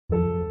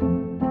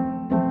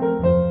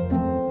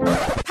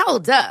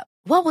Hold up.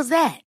 What was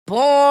that?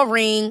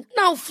 Boring.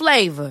 No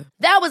flavor.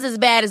 That was as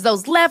bad as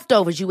those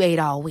leftovers you ate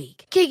all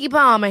week. Keke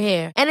Palmer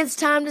here. And it's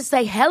time to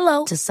say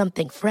hello to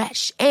something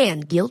fresh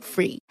and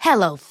guilt-free.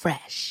 Hello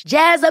Fresh.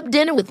 Jazz up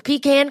dinner with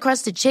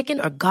pecan-crusted chicken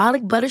or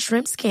garlic butter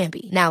shrimp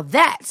scampi. Now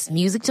that's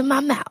music to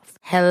my mouth.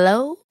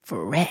 Hello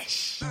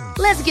Fresh.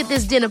 Let's get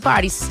this dinner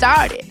party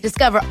started.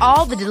 Discover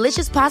all the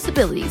delicious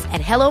possibilities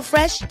at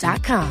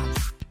hellofresh.com.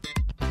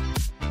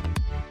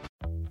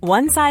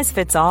 One size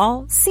fits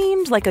all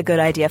seemed like a good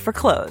idea for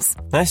clothes.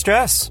 Nice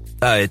dress.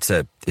 It's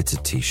a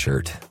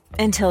t-shirt.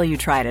 Until you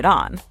tried it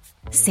on.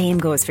 Same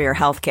goes for your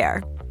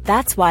healthcare.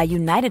 That's why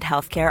United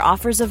Healthcare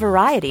offers a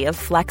variety of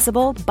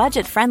flexible,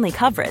 budget-friendly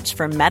coverage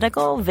for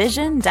medical,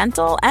 vision,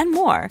 dental, and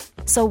more.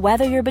 So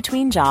whether you're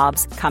between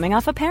jobs, coming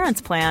off a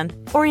parent's plan,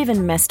 or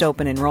even missed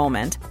open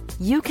enrollment,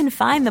 you can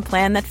find the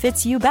plan that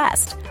fits you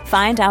best.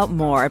 Find out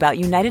more about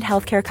United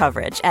Healthcare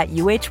coverage at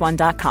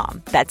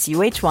uh1.com. That's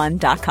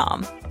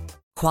uh1.com.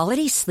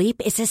 Quality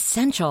sleep is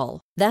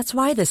essential. That's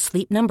why the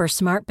Sleep Number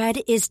Smart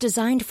Bed is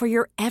designed for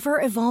your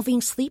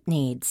ever-evolving sleep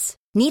needs.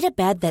 Need a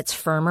bed that's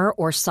firmer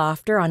or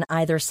softer on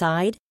either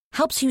side?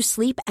 Helps you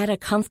sleep at a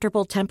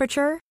comfortable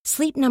temperature?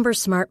 Sleep Number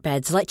Smart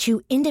Beds let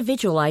you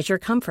individualize your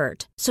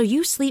comfort, so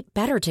you sleep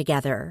better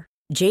together.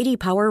 J.D.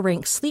 Power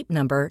ranks Sleep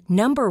Number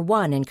number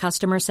 1 in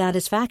customer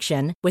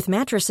satisfaction with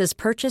mattresses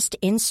purchased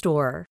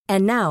in-store.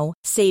 And now,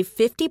 save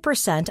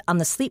 50% on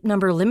the Sleep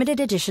Number Limited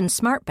Edition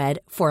Smart Bed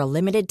for a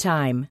limited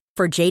time.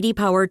 For J.D.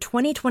 Power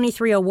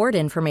 2023 award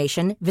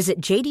information,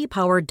 visit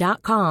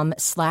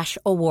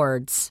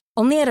jdpower.com/awards.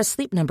 Only at a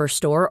Sleep Number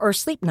store or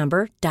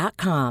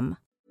sleepnumber.com.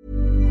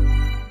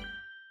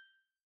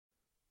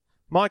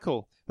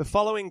 Michael, the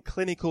following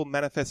clinical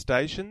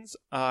manifestations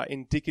are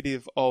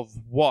indicative of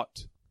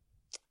what?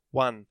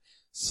 1.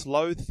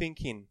 Slow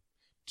thinking.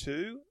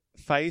 2.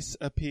 Face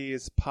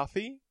appears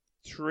puffy.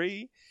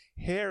 3.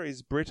 Hair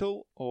is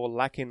brittle or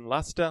lacking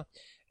luster.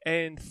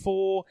 And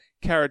 4.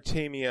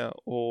 Carotemia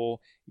or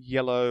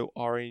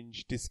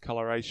yellow-orange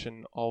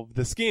discoloration of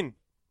the skin.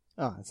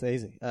 Oh, it's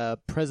easy.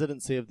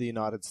 Presidency of the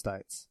United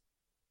States.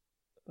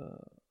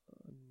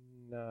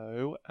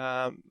 No.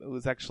 It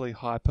was actually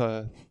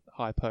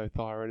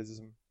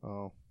hypothyroidism.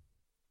 Oh.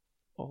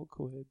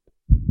 Awkward.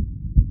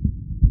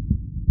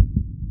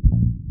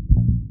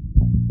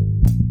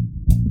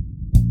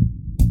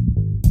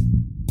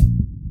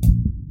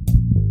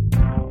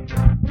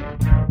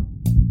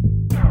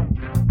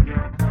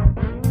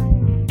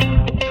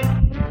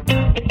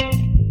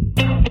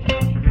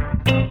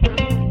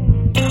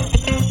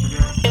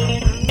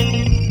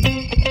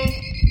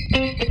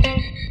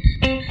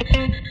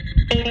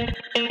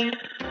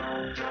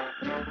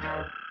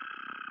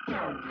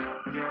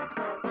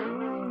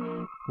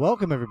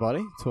 Welcome,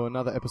 everybody, to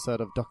another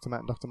episode of Dr.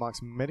 Matt and Dr.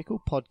 Mike's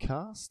Medical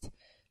Podcast.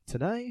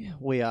 Today,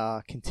 we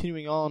are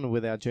continuing on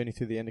with our journey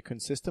through the endocrine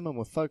system, and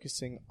we're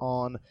focusing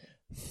on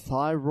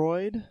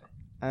thyroid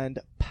and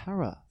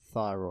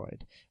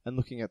parathyroid, and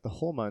looking at the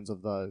hormones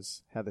of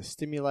those, how they're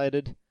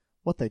stimulated,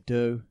 what they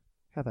do,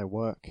 how they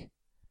work.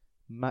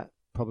 Matt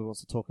probably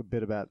wants to talk a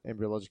bit about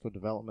embryological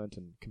development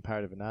and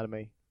comparative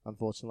anatomy,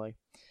 unfortunately.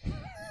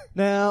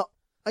 Now,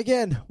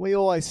 again, we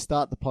always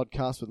start the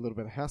podcast with a little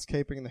bit of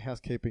housekeeping, and the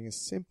housekeeping is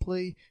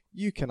simply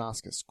you can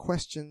ask us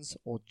questions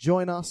or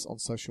join us on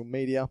social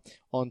media.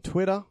 On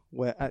Twitter,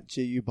 we're at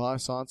GU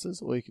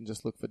Biosciences, or you can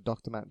just look for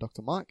Dr. Matt,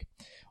 Dr. Mike.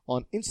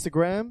 On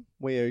Instagram,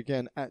 we are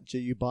again at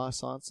GU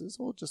Biosciences,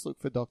 or just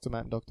look for Dr.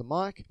 Matt and Dr.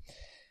 Mike.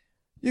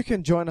 You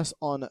can join us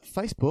on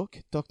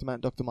Facebook, Dr. Matt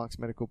and Dr. Mike's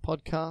Medical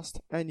Podcast,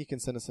 and you can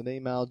send us an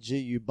email,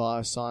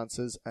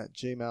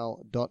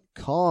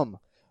 gubiosciences@gmail.com.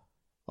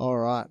 All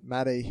right,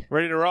 Matty.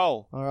 Ready to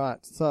roll. All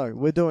right, so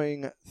we're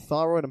doing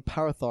thyroid and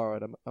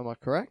parathyroid. Am I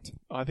correct?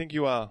 I think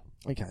you are.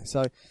 Okay,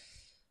 so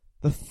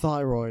the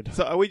thyroid.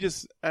 So are we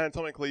just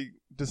anatomically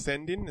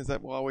descending? Is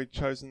that why we've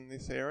chosen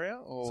this area?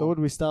 Or? So what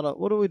did we start at?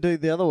 What did we do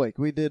the other week?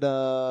 We did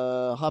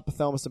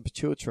hypothalamus and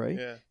pituitary.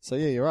 Yeah. So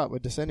yeah, you're right. We're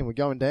descending. We're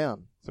going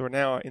down. So we're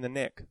now in the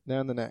neck. Now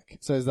in the neck.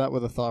 So is that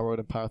where the thyroid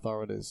and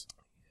parathyroid is?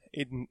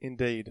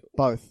 Indeed.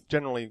 Both.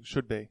 Generally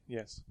should be,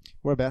 yes.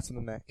 Whereabouts in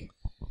the neck?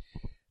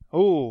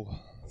 Oh,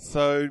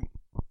 so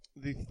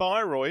the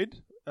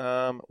thyroid,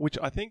 which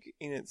I think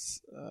in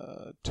its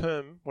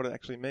term, what it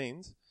actually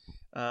means,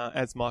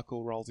 as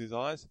Michael rolls his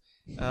eyes,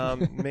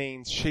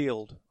 means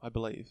shield, I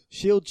believe.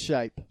 Shield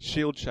shape.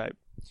 Shield shape.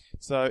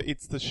 So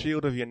it's the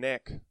shield of your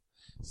neck.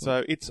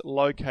 So it's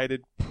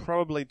located,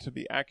 probably to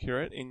be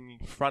accurate, in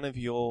front of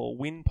your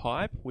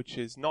windpipe, which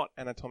is not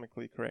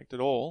anatomically correct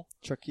at all.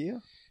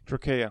 Trachea?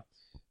 Trachea.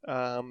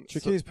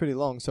 Trachea is pretty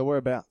long, so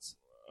whereabouts?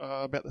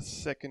 About the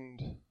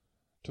second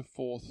to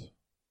fourth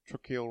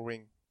tracheal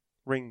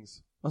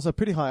rings. Oh, so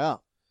pretty high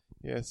up.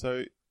 Yeah,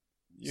 so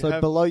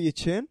below your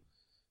chin?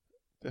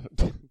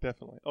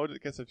 Definitely. I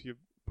would guess if you're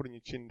putting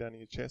your chin down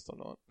in your chest or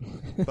not.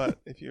 But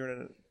if you're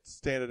in a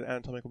standard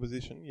anatomical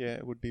position, yeah,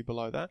 it would be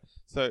below that.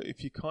 So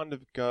if you kind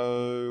of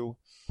go...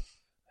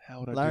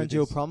 How would I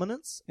laryngeal do this?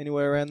 prominence?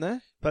 Anywhere around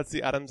there? That's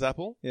the Adam's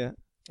apple. Yeah.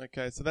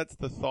 Okay, so that's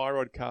the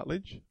thyroid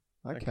cartilage.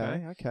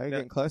 Okay. Now,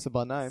 Getting closer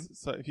by name.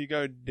 So if you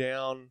go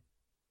down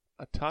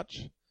a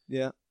touch,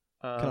 Yeah.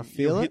 Can I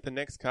feel you'll it? hit the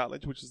next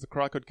cartilage, which is the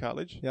cricoid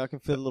cartilage. Yeah, I can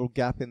feel a little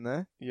gap in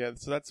there. Yeah,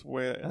 so that's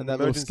where And an that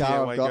little emergency scar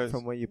airway I've got goes.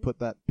 from where you put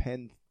that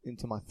pen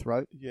into my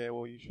throat. Yeah,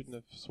 well, you shouldn't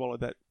have swallowed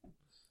that.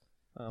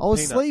 I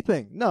was peanut.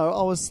 sleeping. No,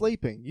 I was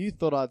sleeping. You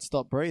thought I'd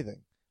stop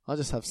breathing. I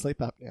just have sleep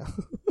apnea.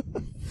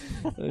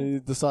 You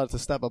decided to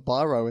stab a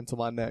biro into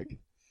my neck.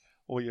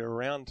 Well, you're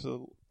around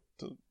to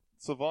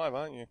survive,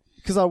 aren't you?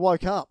 Because I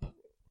woke up.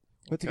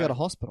 Went to go Okay. to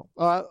hospital.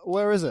 All right,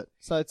 where is it?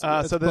 So it's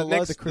So the below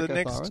next, the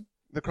cricothyroid.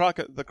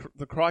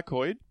 the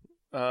cricoid,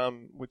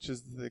 which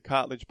is the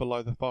cartilage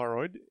below the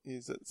thyroid,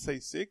 is at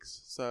C6,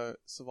 so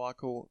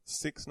cervical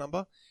 6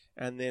 number,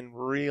 and then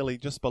really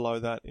just below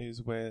that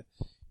is where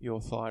your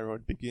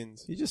thyroid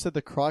begins, You just said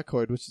the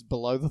cricoid, which is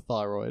below the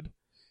thyroid.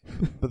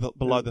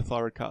 below the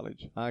thyroid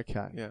cartilage.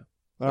 Okay. Yeah.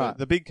 All right.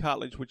 The big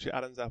cartilage, which your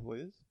Adam's apple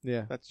is,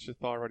 Yeah. that's your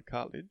thyroid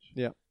cartilage.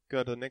 Yeah.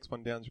 Go to the next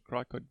one down to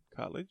cricoid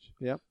cartilage,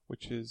 Yep.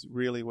 which is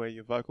really where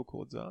your vocal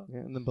cords are. Yeah,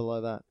 and then below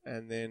that.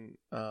 And then,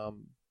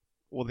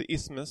 the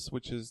isthmus,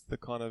 which is the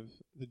kind of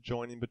the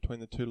joint in between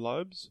the two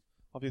lobes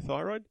of your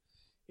thyroid,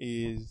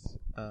 is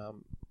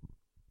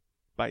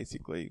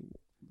basically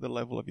the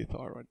level of your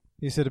thyroid.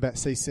 You said about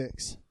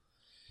C6.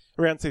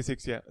 Around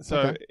C6, yeah. So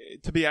Okay.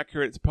 to be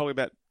accurate, it's probably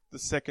about the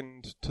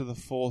second to the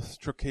fourth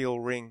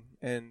tracheal ring,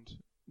 and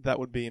that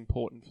would be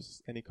important for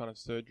any kind of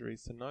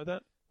surgeries to know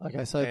that,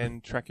 Okay, so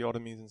and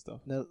tracheotomies and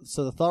stuff. now,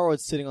 so the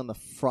thyroid's sitting on the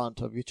front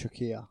of your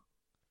trachea,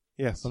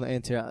 Yes, on the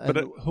anterior, but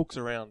and it hooks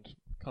around,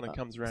 kind of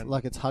comes around.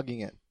 like it's hugging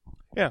it.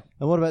 Yeah.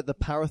 And what about the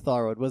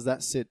parathyroid? Where does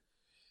that sit?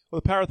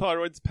 Well, the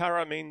parathyroids,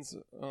 para means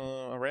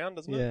around,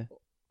 doesn't Yeah,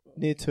 it?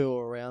 near to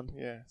or around.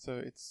 Yeah, so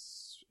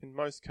it's, in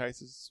most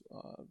cases,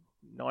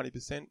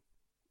 90%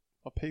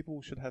 of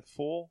people should have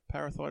 4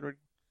 parathyroid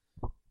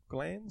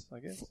glands, I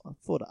guess.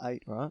 4 to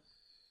 8, right?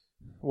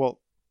 Well,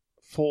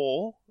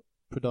 4,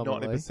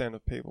 Predominantly. 90%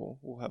 of people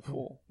will have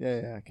 4.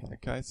 Yeah, okay.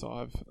 Okay, so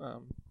I've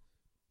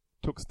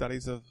took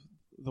studies of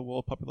the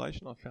world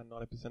population. I found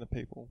 90% of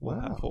people will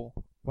Wow. have 4.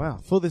 Wow,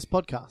 for this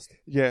podcast.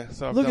 Yeah,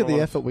 so I've Look done at a the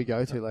lot effort we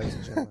go to, ladies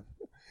and gentlemen.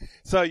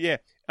 So yeah,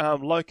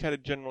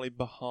 located generally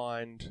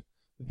behind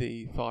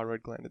the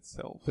thyroid gland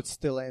itself. But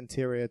still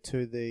anterior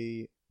to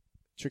the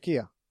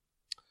trachea.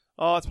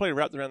 Oh, it's probably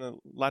wrapped around the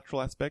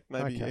lateral aspect,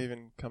 maybe Okay.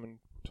 even coming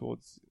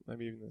towards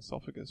maybe even the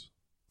esophagus.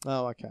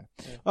 Oh, okay.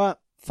 Yeah. All right,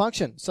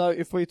 function. So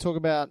if we talk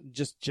about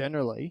just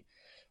generally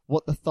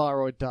what the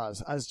thyroid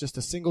does, as just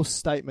a single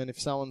statement, if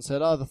someone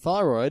said, oh, the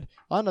thyroid,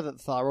 I know that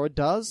the thyroid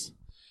does,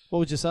 what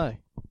would you say?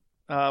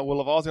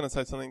 Well, if I was going to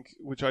say something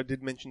which I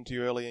did mention to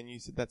you earlier and you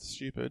said that's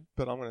stupid,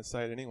 but I'm going to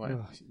say it anyway.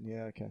 Oh,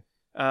 yeah, okay.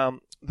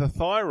 The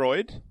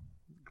thyroid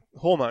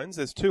hormones,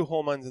 there's 2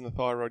 hormones in the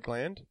thyroid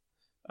gland.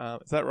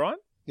 Is that right?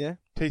 Yeah.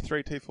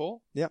 T3,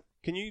 T4? Yep.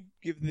 Can you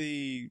give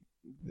the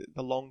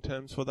long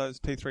terms for those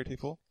T3,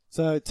 T4?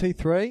 So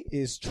T3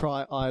 is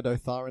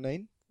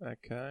triiodothyronine,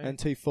 Okay. and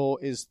T4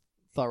 is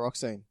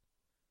thyroxine,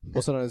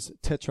 also known as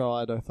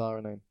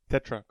tetraiodothyronine.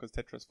 tetra, because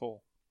tetra is 4.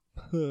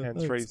 And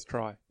 3 is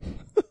tri.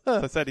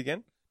 So say it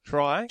again.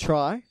 Thyronine.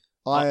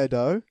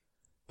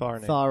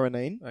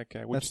 Triiodothyronine.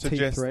 Okay, which That's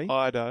suggests T3.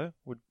 iodo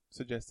would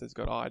suggest it's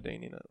got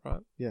iodine in it,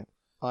 right? Yeah.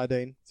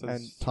 Iodine So and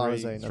there's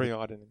tyrosine. three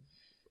iodine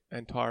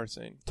and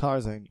tyrosine,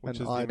 Tyrosine which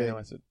and is the iodine. amino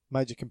acid.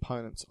 Major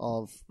components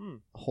of Hmm.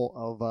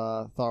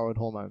 thyroid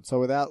hormone. So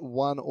without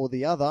one or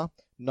the other,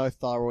 no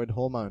thyroid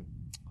hormone.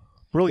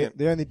 Brilliant.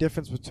 The only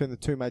difference between the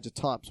two major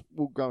types,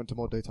 we'll go into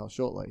more detail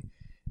shortly,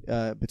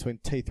 between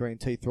T3 and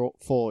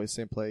T4 is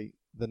simply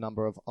the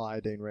number of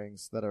iodine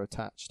rings that are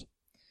attached.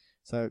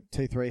 So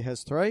T3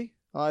 has 3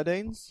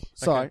 iodines.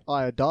 Sorry,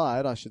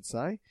 iodide, I should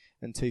say,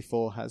 and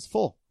T4 has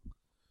 4.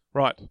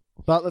 Right.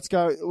 But let's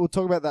go. We'll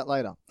talk about that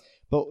later.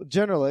 But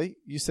generally,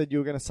 you said you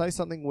were going to say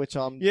something which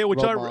Yeah, which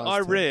I Rob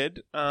Myers to.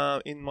 read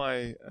in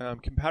my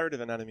comparative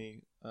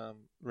anatomy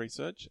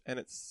research, and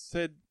it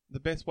said the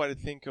best way to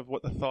think of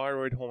what the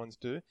thyroid hormones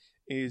do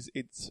is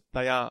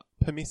they are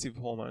permissive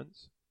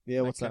hormones.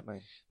 Yeah, what's Okay. that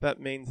mean? That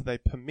means they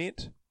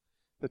permit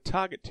the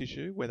target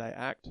tissue where they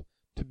act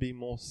to be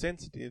more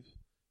sensitive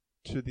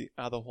to the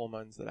other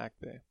hormones that act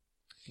there.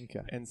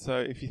 Okay. And so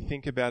if you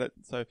think about it,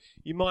 so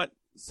you might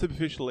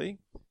superficially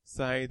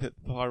say that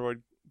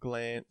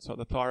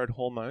the thyroid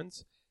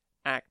hormones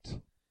act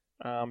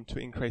to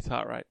increase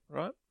heart rate,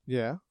 right?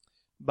 Yeah.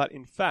 But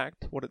in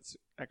fact, what it's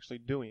actually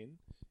doing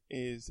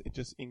is it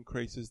just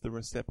increases the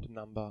receptor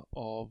number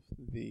of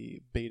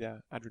the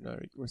beta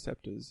adrenergic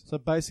receptors. So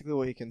basically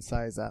what you can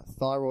say is that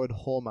thyroid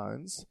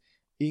hormones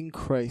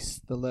increase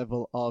the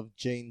level of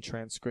gene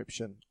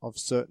transcription of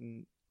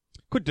certain...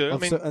 Could do.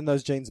 and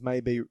those genes may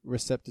be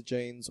receptor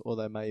genes, or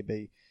they may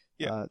be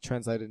Yeah.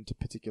 translated into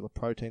particular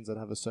proteins that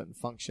have a certain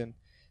function.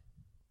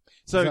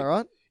 So, Is that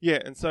right? Yeah,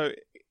 and so,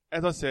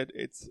 as I said,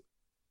 it's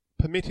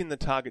permitting the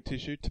target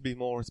tissue to be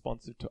more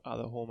responsive to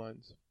other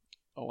hormones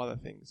or other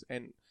things.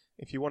 And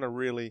if you want to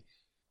really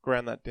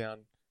ground that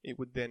down, it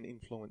would then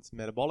influence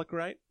metabolic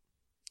rate.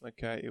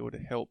 Okay, it would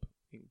help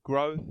in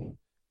growth.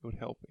 It would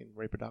help in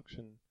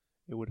reproduction.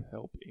 It would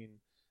help in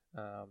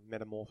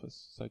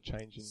metamorphosis, so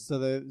changing. So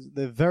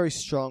they're very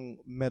strong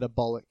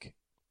metabolic.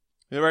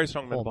 They're very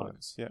strong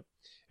hormones. metabolics, yeah.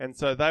 And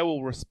so they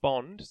will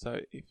respond. So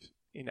if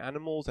in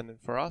animals and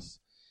for us,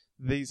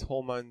 these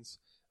hormones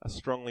are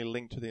strongly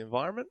linked to the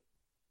environment.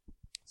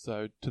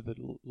 So to the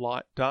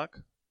light,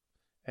 dark,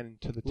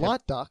 and to the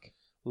Light duck.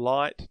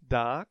 light,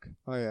 dark.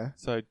 Oh yeah.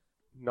 So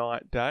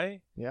night,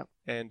 day. Yep.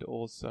 And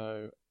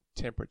also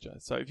temperature.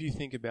 So if you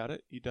think about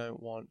it, you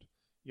don't want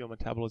your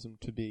metabolism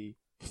to be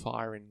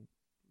firing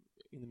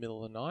in the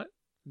middle of the night.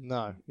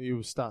 No, you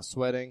will start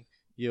sweating.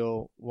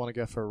 You'll want to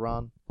go for a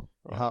run.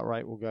 Your heart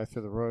rate will go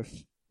through the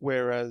roof.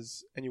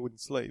 Whereas, and you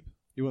wouldn't sleep.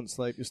 You wouldn't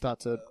sleep. You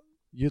start to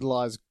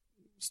utilize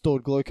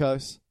stored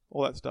glucose.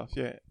 All that stuff,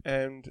 yeah.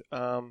 And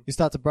You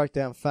start to break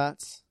down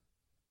fats.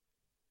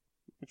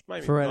 which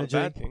maybe for not energy. a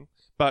bad thing,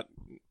 but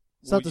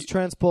Start to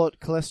transport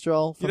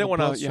cholesterol. you From don't the want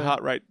your bloodstream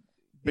heart rate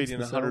into beating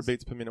the 100 cells.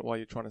 beats per minute while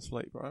you're trying to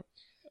sleep, right?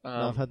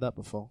 No, I've had that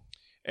before.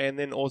 And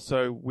then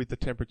also with the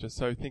temperature.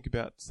 So think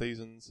about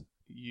seasons.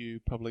 You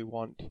probably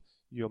want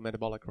your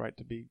metabolic rate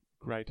to be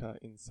greater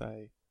in,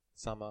 say,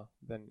 summer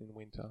than in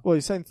winter. Well,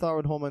 you're saying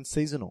thyroid hormone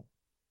seasonal,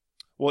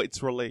 Well,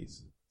 it's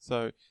release.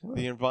 So Oh.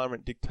 the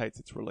environment dictates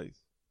its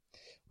release.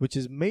 which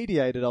is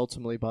mediated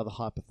ultimately by the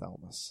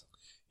hypothalamus.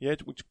 Yeah,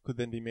 which could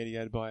then be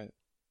mediated by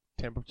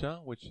temperature,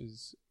 which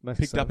is Makes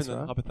picked up in sense,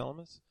 the right?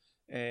 hypothalamus,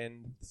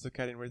 and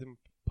circadian rhythm,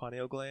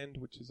 pineal gland,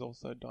 which is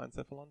also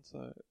diencephalon.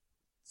 So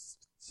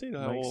see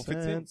how it all Makes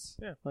fits in. sense.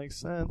 Yeah. Makes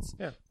sense.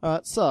 Yeah. All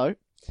right, so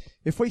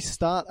if we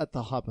start at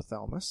the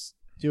hypothalamus,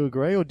 do you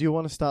agree, or do you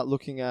want to start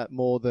looking at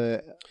more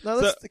the... No,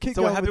 let's keep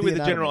so going we're happy with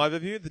the anatomy. general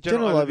overview. The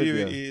general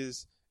overview overview.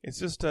 is it's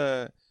just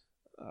a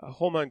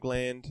hormone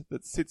gland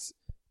that sits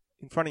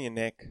in front of your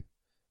neck,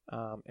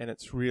 and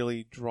it's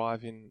really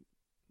driving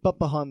But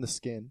behind the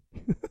skin.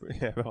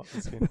 yeah, behind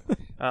the skin.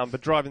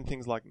 But driving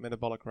things like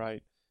metabolic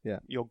rate, Yeah.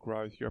 your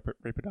growth, your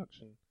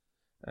reproduction,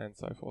 and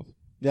so forth.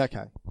 Yeah,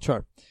 okay.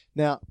 True.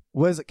 Now,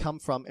 where does it come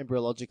from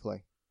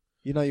embryologically?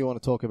 You know you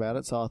want to talk about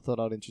it, so I thought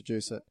I'd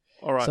introduce it.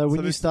 All right. So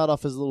when you this- start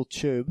off as a little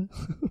tube...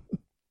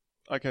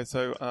 Okay,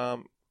 so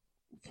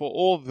for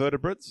all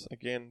vertebrates,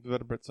 again,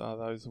 vertebrates are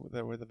those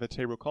that with the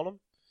vertebral column.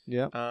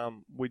 yeah.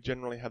 We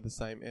generally have the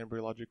same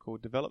embryological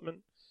development.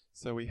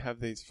 So we have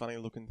these funny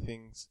looking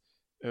things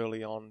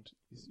early on.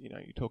 You know,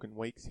 you're talking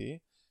weeks here.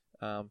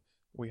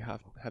 We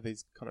have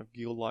these kind of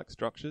gill-like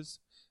structures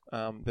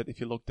that if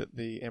you looked at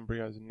the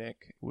embryo's neck,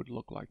 it would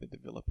look like they're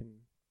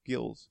developing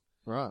gills.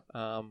 Right.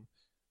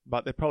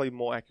 But they're probably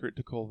more accurate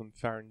to call them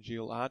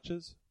pharyngeal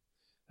arches.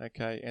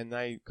 Okay, and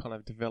they kind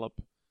of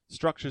develop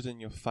structures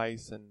in your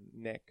face and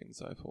neck and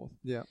so forth.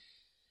 Yeah.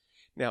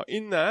 Now,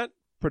 in that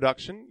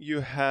production, you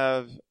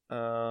have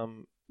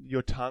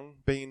your tongue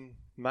being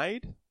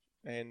made,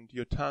 and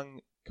your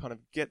tongue kind of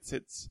gets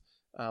its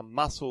the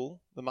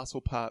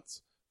muscle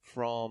parts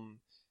from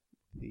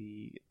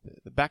the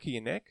back of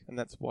your neck, and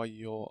that's why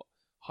your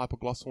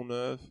hypoglossal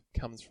nerve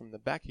comes from the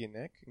back of your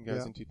neck and goes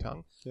Yeah. into your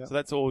tongue. Yeah. So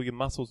that's all your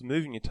muscles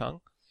moving your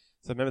tongue.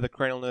 So remember the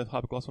cranial nerve,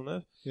 hypoglossal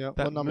nerve? Yeah.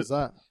 That What number is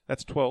that?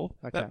 That's 12.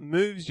 Okay. That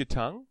moves your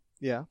tongue.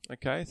 Yeah.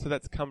 Okay, so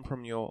that's come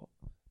from your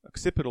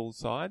occipital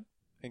side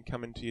and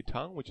come into your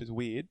tongue, which is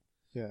weird,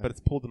 Yeah. but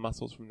it's pulled the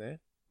muscles from there.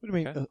 What do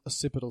you mean, Okay.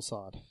 occipital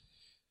side?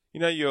 You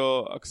know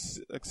your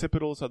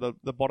occipital, so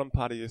the bottom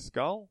part of your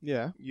skull,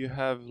 Yeah. you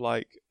have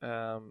like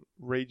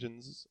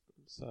regions,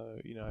 so,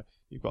 you know,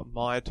 you've got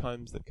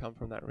myotomes that come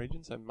from that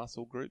region, so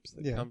muscle groups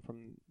that Yeah. come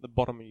from the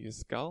bottom of your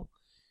skull.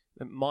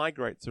 It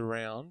migrates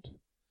around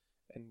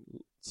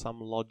and some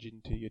lodge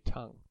into your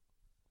tongue.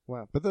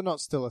 Wow. But they're not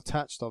still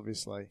attached,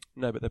 obviously.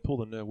 No, but they pull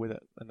the nerve with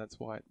it, and that's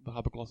why the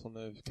hypoglossal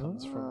nerve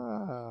comes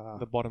from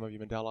the bottom of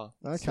your medulla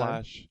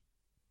Okay.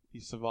 /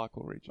 your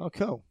cervical region. Oh,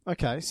 cool.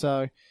 Okay,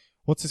 so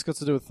what's this got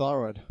to do with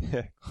thyroid?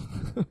 Yeah.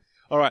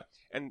 All right.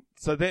 And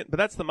so then, but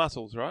that's the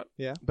muscles, right?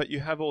 Yeah. But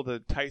you have all the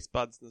taste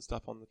buds and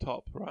stuff on the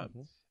top, right?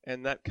 Mhm.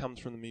 And that comes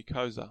from the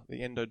mucosa,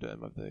 the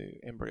endoderm of the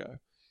embryo.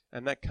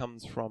 And that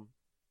comes from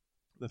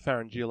the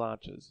pharyngeal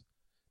arches.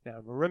 Now,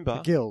 remember...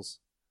 The gills.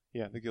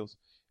 Yeah, the gills.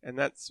 And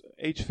that's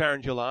each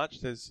pharyngeal arch.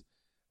 There's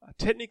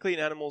technically in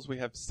animals we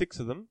have 6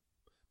 of them,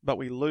 but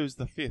we lose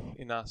the 5th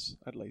in us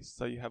at least.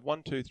 So you have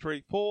 1, 2,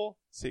 3, 4,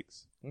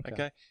 6.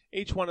 Okay.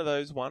 Each one of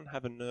those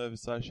have a nerve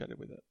associated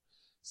with it.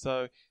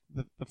 So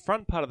the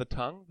front part of the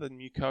tongue, the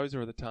mucosa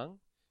of the tongue,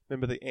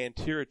 remember the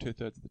anterior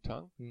 2/3 of the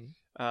tongue,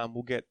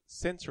 will get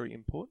sensory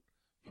input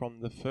from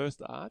the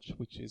first arch,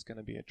 which is going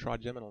to be a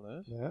trigeminal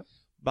nerve. Yeah.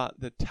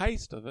 But the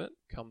taste of it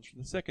comes from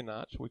the second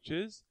arch, which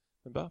is,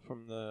 remember,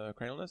 from the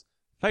cranial nerve,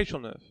 facial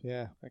nerve.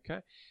 Yeah.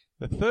 Okay.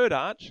 The third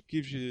arch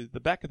gives you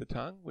the back of the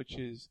tongue, which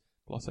is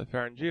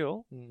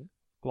glossopharyngeal,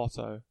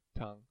 glosso,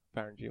 tongue,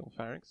 pharyngeal,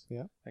 pharynx.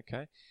 Yeah.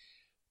 Okay.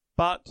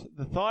 But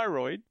the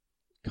thyroid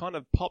kind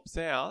of pops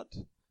out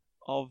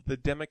of the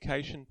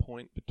demarcation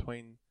point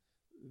between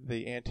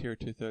the anterior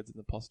 2/3 and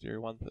the posterior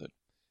 1/3.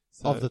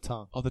 So, Of the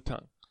tongue. Of the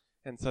tongue.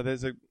 And so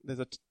there's a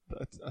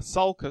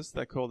sulcus,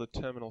 they call the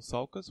terminal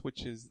sulcus,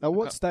 which is... At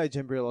what stage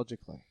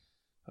embryologically?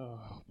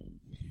 Oh,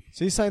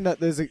 So you're saying that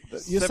there's a...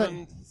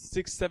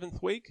 Sixth,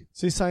 seventh week.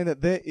 So you're saying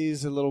that there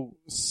is a little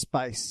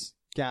space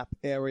gap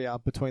area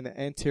between the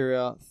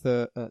anterior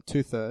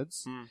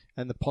 2/3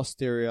 and the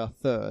posterior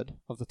third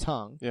of the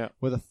tongue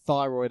where the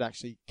thyroid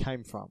actually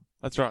came from.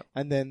 That's right.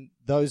 And then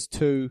those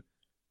 2/3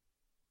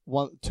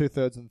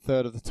 and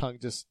third of the tongue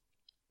just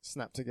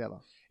snap together.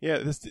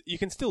 Yeah, you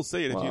can still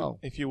see it. Wow.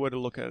 If you were to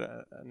look at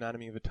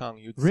anatomy of a tongue,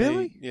 you'd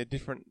really? see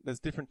there's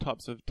different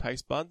types of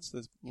taste buds.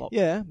 There's lot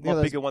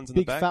those bigger ones in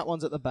the back. Big fat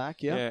ones at the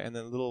back, yeah. Yeah, and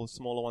then little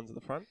smaller ones at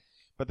the front.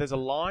 But there's a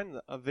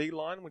V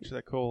line, which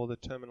they call the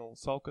terminal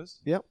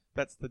sulcus. Yep.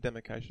 That's the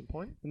demarcation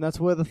point. And that's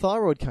where the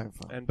thyroid came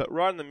from. But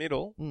right in the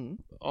middle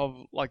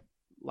of like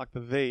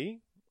the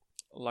V,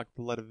 like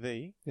the letter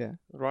V,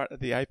 right at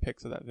the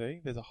apex of that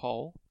V, there's a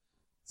hole.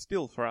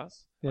 Still for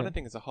us, I don't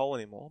think it's a hole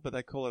anymore, but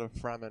they call it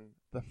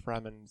the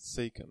foramen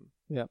cecum.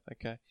 Yep.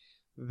 Okay.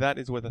 That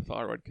is where the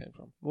thyroid came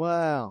from.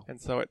 Wow. And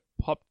so it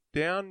popped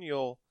down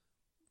your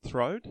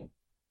throat.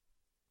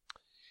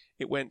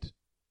 It went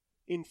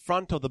in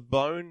front of the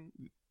bone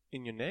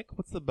in your neck.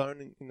 What's the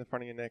bone in the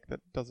front of your neck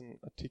that doesn't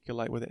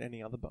articulate with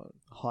any other bone?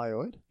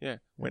 Hyoid? Yeah.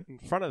 Went in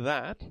front of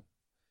that,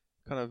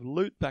 kind of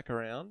looped back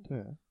around,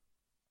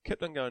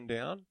 kept on going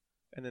down,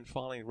 and then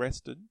finally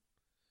rested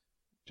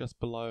just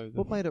below the...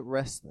 What made it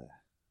rest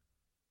there?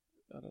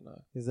 I don't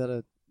know. Is that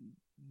a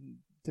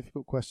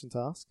difficult question to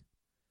ask?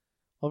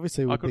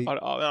 Obviously, it would be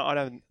I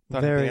don't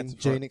varying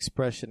gene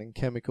expression and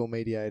chemical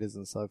mediators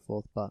and so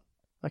forth, but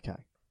okay.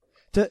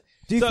 Do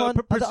you find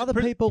are there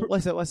other people?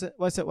 Wait a second.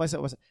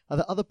 Are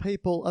there other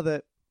people? Are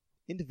there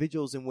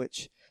individuals in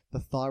which the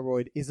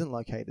thyroid isn't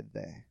located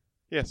there?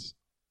 Yes.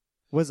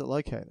 Where's it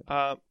located?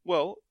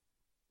 Well,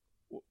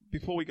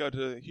 before we go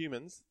to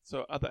humans,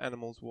 so other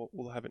animals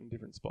will have it in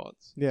different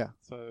spots. Yeah.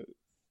 So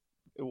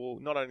it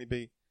will not only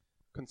be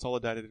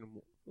consolidated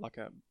in like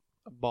a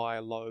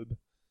bilobe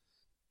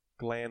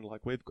gland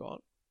like we've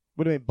got.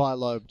 What do you mean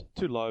bilobed?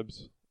 2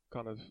 lobes,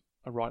 kind of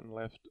a right and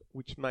left,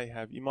 which may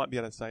have, you might be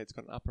able to say it's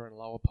got an upper and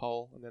lower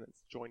pole, and then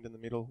it's joined in the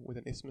middle with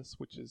an isthmus,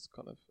 which is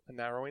kind of a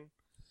narrowing.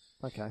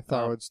 Okay,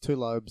 thyroid's 2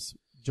 lobes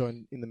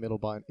joined in the middle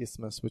by an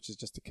isthmus, which is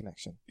just a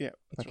connection. Yeah,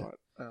 that's right.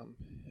 All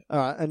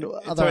right, and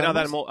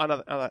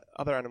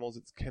other animals,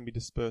 it can be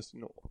dispersed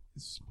in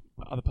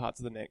other parts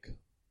of the neck.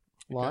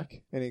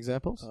 Like any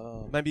examples?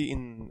 Maybe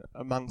in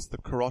amongst the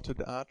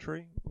carotid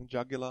artery, the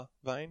jugular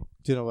vein.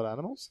 Do you know what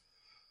animals?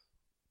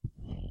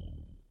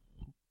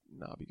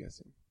 No, I'll be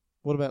guessing.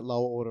 What about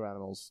lower order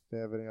animals? Do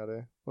you have any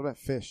idea? What about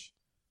fish?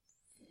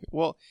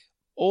 Well,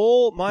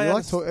 all my...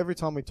 every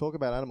time we talk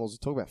about animals, we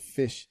talk about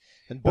fish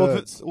and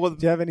birds. Do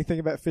you have anything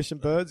about fish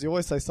and birds? You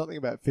always say something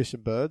about fish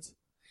and birds.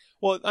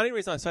 Well, the only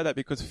reason I say that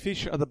because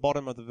fish are the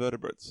bottom of the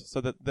vertebrates,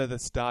 so that they're the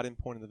starting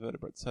point of the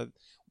vertebrates. So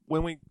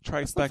when we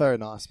trace back... very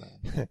nice,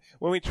 man.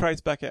 When we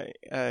trace back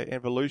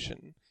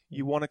evolution,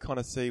 you want to kind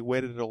of see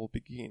where did it all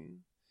begin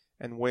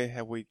and where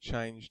have we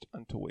changed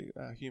until we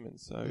are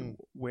humans. So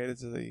where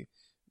does the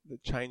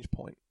change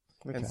point?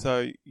 Okay. And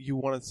so you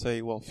want to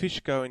see, well, fish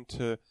go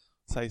into,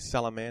 say,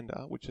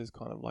 salamander, which is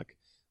kind of like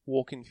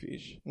walking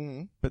fish.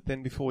 But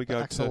then before we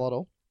go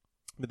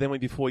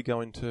before we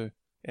go into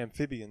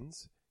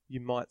amphibians, you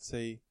might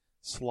see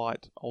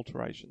slight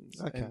alterations.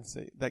 Okay. And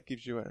see, that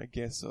gives you a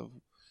guess of,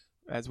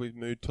 as we've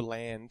moved to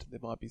land,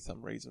 there might be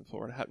some reason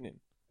for it happening.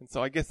 And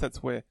so I guess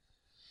that's where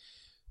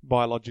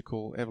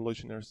biological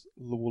evolutionists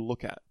will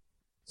look at.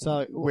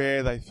 So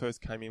where they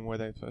first came in, where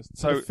they first...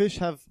 So fish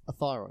have a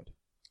thyroid?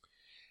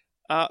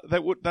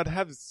 They'd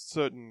have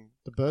certain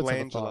the birds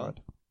glandular... have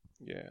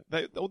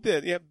a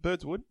thyroid. Yeah,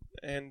 birds would.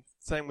 And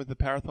same with the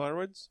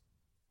parathyroids.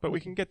 But we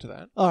can get to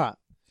that. All right.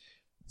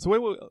 So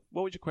what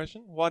was your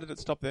question? Why did it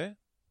stop there?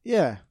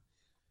 Yeah.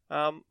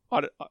 I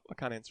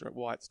can't answer it.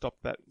 Why it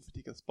stopped that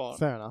particular spot?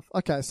 Fair enough.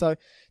 Okay, so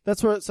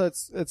that's where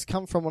it's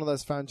come from one of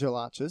those pharyngeal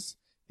arches.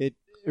 It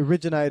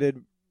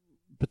originated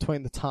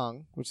between the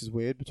tongue, which is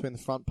weird, between the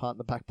front part and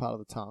the back part of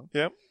the tongue.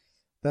 Yep.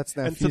 That's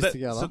now fused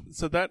together.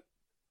 So that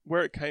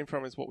where it came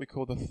from is what we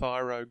call the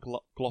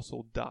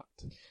thyroglossal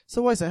duct.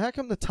 So wait a second, how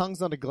come the tongue's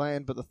not a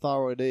gland but the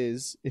thyroid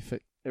is?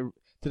 Did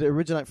it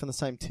originate from the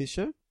same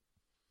tissue?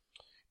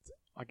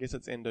 I guess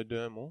it's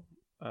endodermal,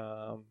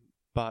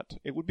 but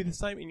it would be the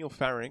same in your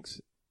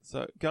pharynx.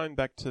 So going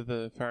back to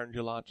the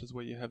pharyngeal arches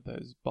where you have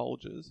those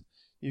bulges,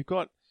 you've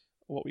got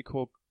what we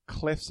call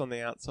clefts on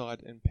the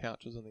outside and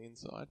pouches on the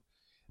inside.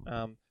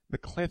 The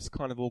clefts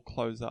kind of all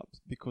close up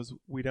because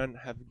we don't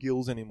have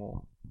gills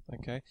anymore.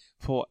 Okay,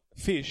 for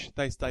fish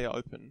they stay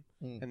open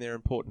and they're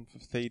important for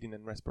feeding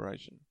and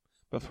respiration.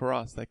 But for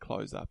us they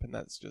close up, and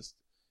that's just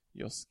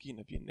your skin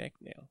of your neck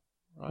now.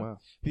 Right. Wow.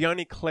 The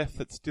only cleft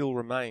that still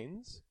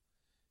remains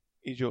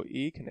is your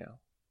ear canal.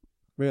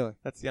 Really?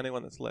 That's the only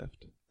one that's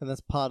left. And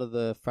that's part of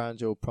the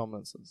pharyngeal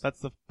prominences. That's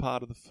the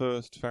part of the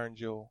first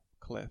pharyngeal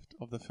cleft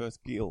of the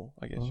first gill,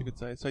 I guess you could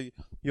say. So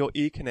your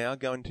ear canal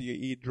going to your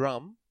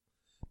eardrum.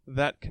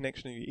 That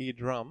connection of your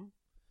eardrum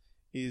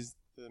is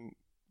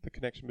the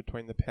connection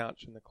between the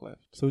pouch and the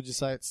cleft. So would you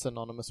say it's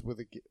synonymous with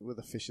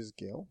a fish's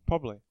gill?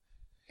 Probably.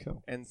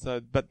 Cool. And so,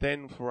 but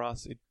then for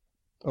us,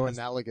 Or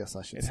analogous,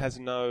 I should It say. has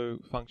no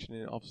function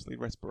in, obviously,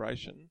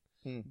 respiration,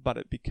 Mm. but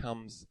it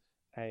becomes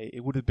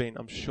it would have been,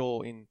 I'm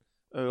sure, in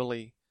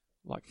early,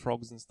 like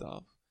frogs and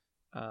stuff,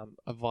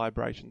 a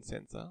vibration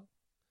sensor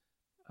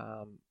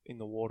in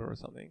the water or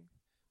something,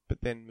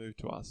 but then moved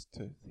to us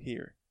to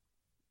hear.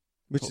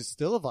 Which is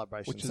still a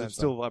vibration Which sensor. is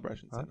still a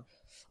vibration sensor.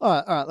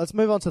 All right. Let's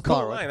move on to Cool,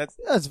 thyroid. mate,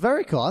 That's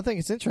very cool. I think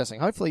it's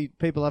interesting. Hopefully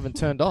people haven't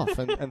turned off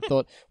and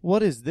thought,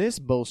 what is this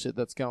bullshit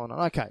that's going on?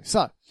 Okay,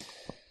 so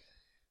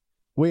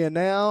we are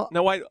now...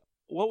 No, wait.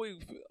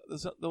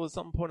 There was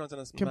some point I was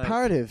going to make.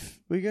 Comparative.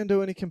 Were you going to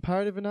do any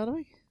comparative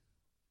anatomy?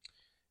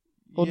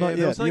 Or Yeah, not there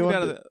yet? was something You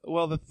about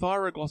want the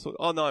thyroglossal...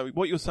 Oh, no.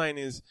 What you're saying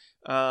is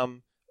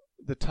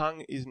the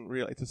tongue isn't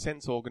real. It's a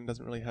sense organ.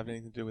 Doesn't really have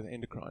anything to do with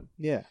endocrine.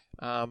 Yeah.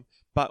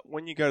 But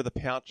when you go to the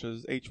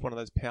pouches, each one of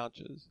those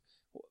pouches,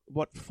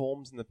 what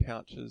forms in the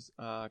pouches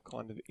are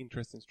kind of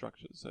interesting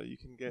structures. So you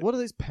can get... What are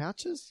these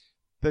pouches?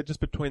 They're just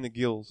between the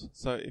gills.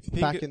 So if you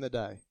think... Back in the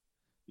day.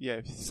 Yeah.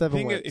 Weeks.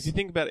 If you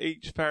think about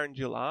each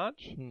pharyngeal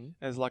arch Mm.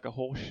 as like a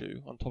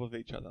horseshoe on top of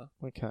each other,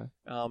 Okay.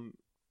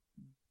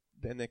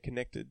 then they're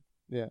connected.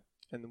 Yeah.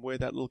 And where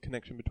that little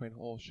connection between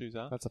horseshoes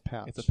are, That's a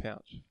pouch. it's a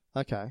pouch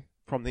Okay.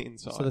 from the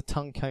inside. So the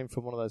tongue came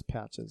from one of those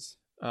pouches.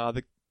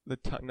 The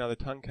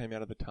tongue came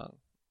out of the tongue.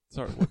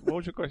 Sorry, what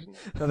was your question?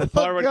 No, the Oh,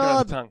 thyroid came out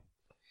God. of the tongue.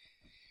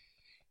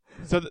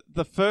 So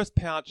the first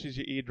pouch is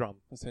your eardrum,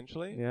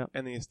 essentially, Yeah.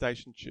 and the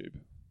eustachian tube,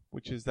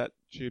 which is that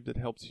tube that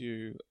helps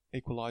you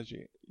equalize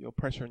your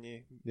pressure in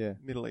your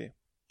middle ear.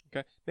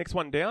 Okay. Next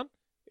one down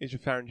is your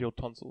pharyngeal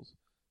tonsils.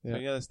 Yeah. So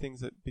you know those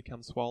things that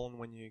become swollen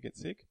when you get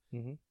sick?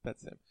 Mm-hmm.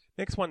 That's them.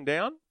 Next one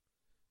down,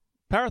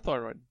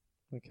 parathyroid.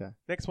 Okay.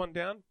 Next one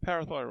down,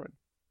 parathyroid.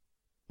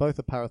 Both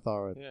are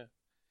parathyroid. Yeah.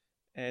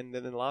 And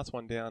then the last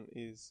one down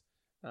is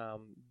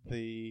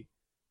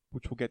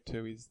which we'll get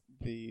to, is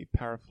the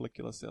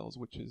parafollicular cells,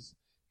 which is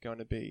going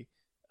to be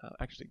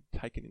actually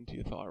taken into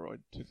your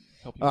thyroid to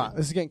help you. All right,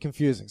 this is getting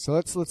confusing. So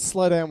let's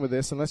slow down with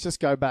this and let's just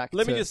go back.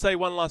 Let me just say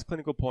one last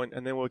clinical point,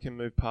 and then we can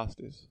move past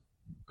this,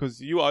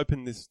 because you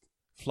opened this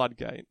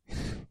floodgate.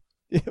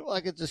 Yeah, well,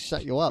 I could just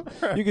shut you up.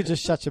 You could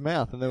just shut your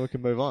mouth, and then we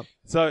can move on.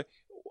 So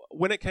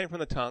when it came from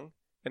the tongue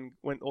and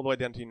went all the way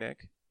down to your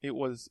neck, it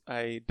was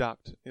a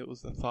duct. It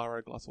was the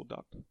thyroglossal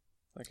duct.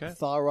 Okay.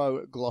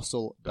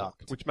 Thyroglossal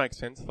duct. Which makes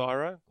sense.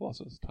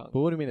 Thyroglossus, tongue.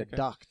 But what do you mean Okay. a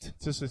duct?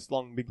 It's just this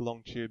big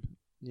long tube.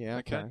 Yeah,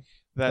 okay.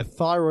 That The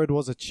thyroid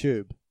was a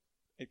tube.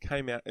 it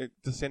came out, it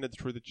descended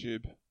through the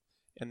tube,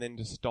 and then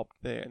just stopped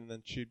there, and the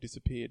tube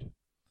disappeared.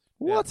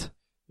 What?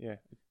 Yeah.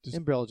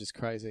 Embryology's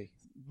crazy.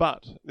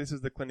 But this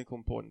is the clinical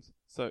importance.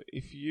 So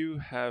if you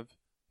have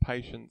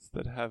patients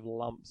that have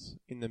lumps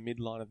in the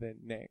midline of their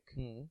neck,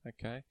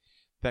 okay,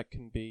 that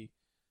can be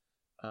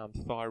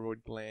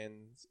thyroid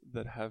glands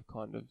that have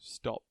kind of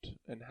stopped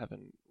and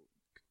haven't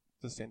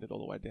descended all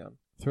the way down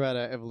Throughout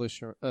our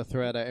evolution,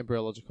 throughout our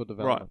embryological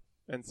development.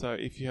 Right. And so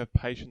if you have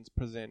patients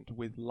present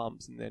with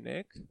lumps in their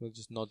neck, They're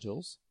just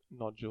nodules.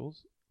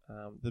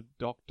 the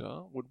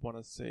doctor would want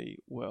to see,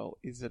 well,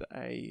 is it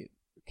a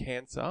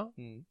cancer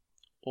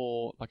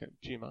or like a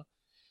tumour,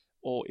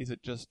 or is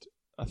it just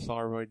a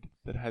thyroid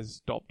that has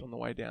stopped on the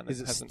way down?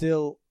 Is it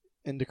still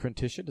endocrine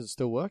tissue? Does it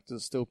still work?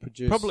 Does it still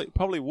produce?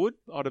 Probably would,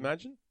 I'd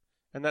imagine.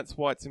 And that's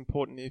why it's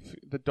important, if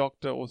the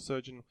doctor or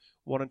surgeon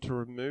wanted to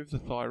remove the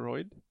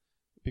thyroid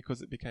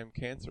because it became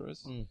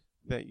cancerous,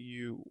 that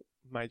you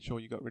made sure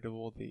you got rid of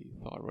all the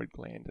thyroid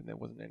gland and there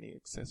wasn't any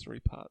accessory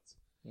parts.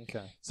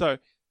 Okay. So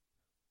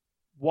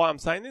why I'm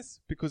saying this?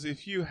 Because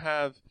if you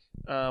have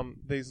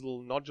these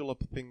little nodular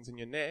things in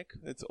your neck,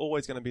 it's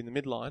always going to be in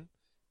the midline.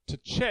 To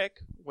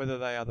check whether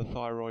they are the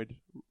thyroid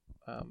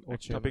Or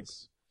ectopics,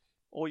 tumours.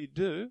 all you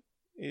do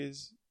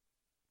is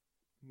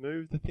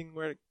move the thing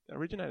where it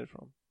originated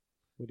from.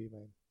 What do you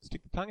mean?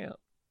 Stick the tongue out.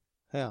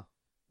 How?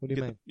 What do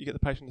you mean? You get the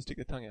patient to stick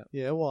their tongue out.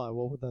 Yeah, why?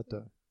 What would that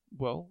do?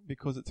 Well,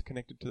 because it's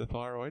connected to the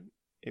thyroid,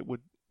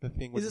 the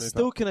thing would Is move it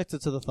still up.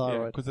 connected to the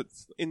thyroid? Because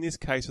it's in this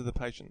case of the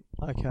patient.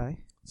 Okay.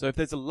 So if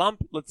there's a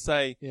lump, let's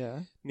say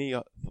Yeah.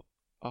 near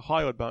a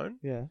hyoid bone,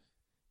 Yeah.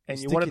 and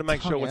you Stick wanted to your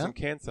make sure it tongue wasn't out?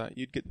 cancer,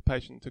 you'd get the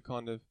patient to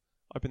kind of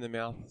open their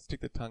mouth, stick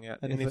the tongue out,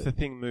 And and if if it- the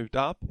thing moved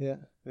up, Yeah.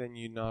 then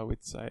you know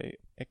it's a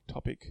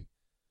ectopic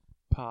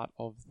part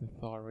of the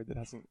thyroid that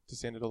hasn't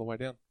descended all the way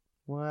down.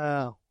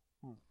 Wow.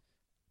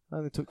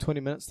 Only took 20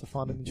 minutes to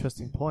find an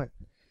interesting point.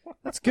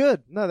 That's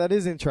good. No, that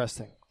is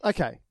interesting.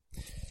 Okay.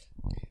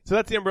 So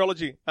that's the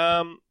embryology.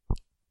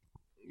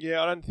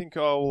 Yeah, I don't think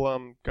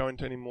I'll go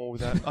into any more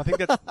with that. I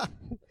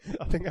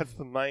think that's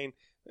the main.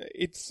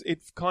 It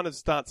kind of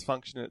starts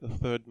functioning at the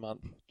 3rd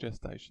month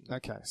gestation.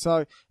 Okay.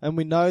 So, and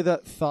we know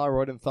that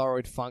thyroid and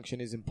thyroid function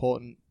is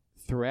important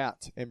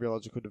throughout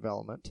embryological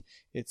development.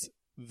 It's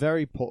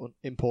very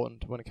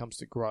important when it comes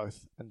to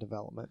growth and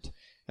development.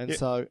 And Yeah.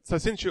 so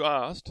since you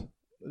asked,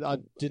 I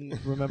didn't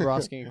remember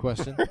asking a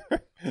question.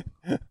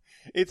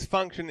 its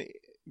function,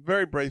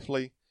 very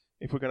briefly,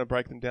 if we're going to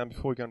break them down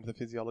before we go into the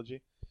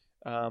physiology.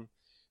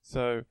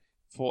 So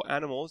for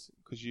animals,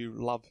 because you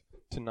love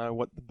to know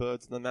what the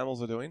birds and the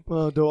mammals are doing,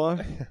 Well, do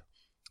I?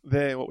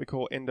 they're what we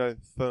call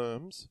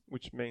endotherms,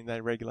 which mean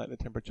they regulate the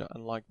temperature,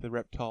 unlike the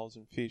reptiles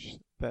and fish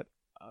that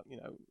are,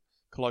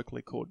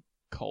 colloquially called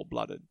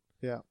cold-blooded.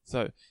 Yeah.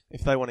 So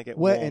if they want to get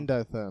We're warm...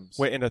 endotherms.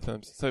 We're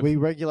endotherms. So we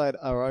regulate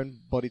our own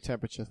body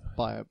temperature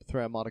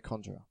through our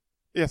mitochondria.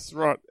 Yes,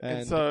 right.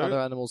 And so other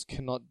animals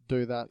cannot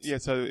do that. Yeah,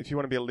 so if you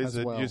want to be a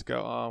lizard, well. you just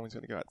go, I'm just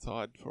going to go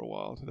outside for a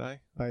while today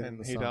Bathe in and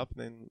the heat sun. up, and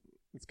then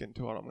it's getting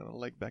too hot, I'm going to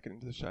leg back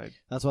into the shade.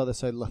 That's why they're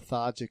so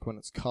lethargic when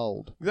it's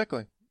cold.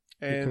 Exactly.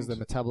 Because their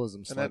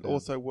metabolism slows down. And that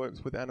also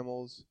works with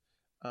animals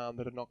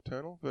that are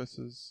nocturnal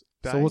versus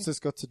day. So what's this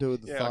got to do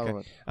with the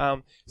thyroid?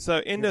 Okay.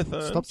 So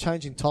endotherms... Stop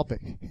changing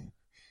topic.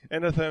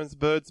 Endotherms,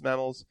 birds,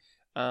 mammals,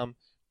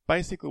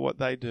 basically what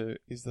they do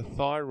is the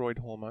thyroid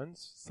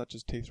hormones, such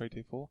as T3,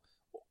 T4,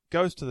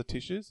 goes to the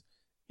tissues,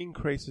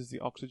 increases the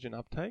oxygen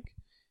uptake,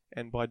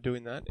 and by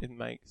doing that, it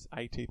makes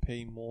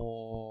ATP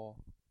more...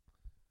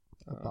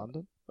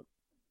 abundant?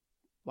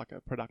 Like a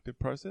productive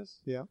process.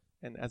 Yeah.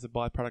 And as a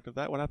byproduct of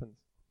that, what happens?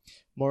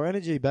 More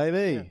energy,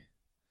 baby.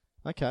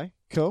 Yeah. Okay,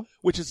 cool.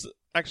 Which is...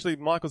 Actually,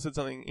 Michael said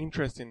something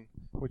interesting,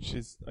 which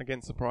is,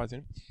 again,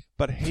 surprising.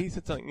 But he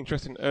said something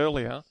interesting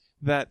earlier,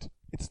 that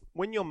it's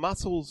when your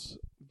muscles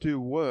do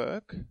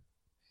work,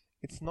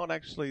 it's not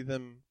actually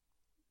them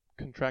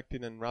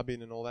contracting and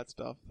rubbing and all that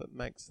stuff that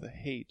makes the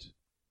heat.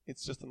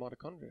 It's just the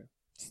mitochondria.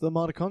 It's the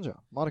mitochondria.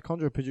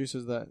 Mitochondria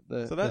produces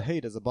the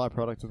heat as a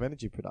byproduct of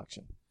energy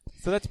production.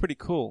 So that's pretty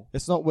cool.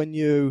 It's not when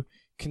you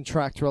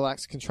contract,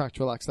 relax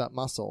that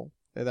muscle,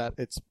 that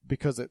it's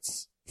because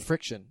it's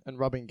friction and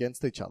rubbing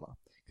against each other.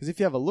 Because if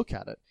you have a look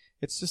at it,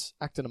 it's just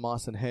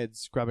actinomycin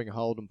heads grabbing a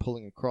hold and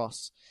pulling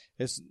across.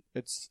 There's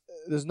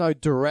no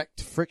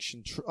direct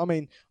friction. I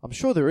mean, I'm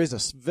sure there is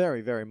a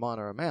very, very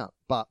minor amount,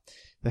 but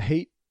the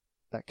heat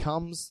that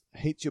comes,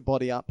 heats your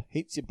body up,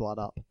 heats your blood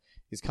up,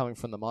 is coming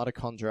from the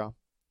mitochondria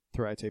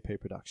through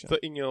ATP production. So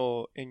in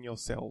your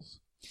cells.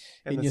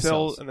 And the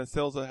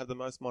cells that have the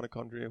most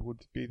mitochondria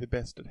would be the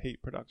best at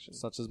heat production.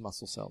 Such as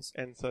muscle cells.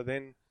 And so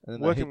then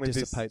working with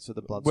dissipates with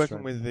the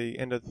bloodstream. Working with the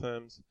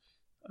endotherms,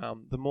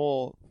 the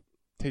more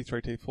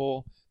T3,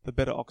 T4, the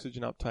better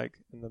oxygen uptake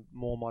and the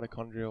more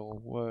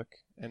mitochondrial work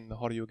and the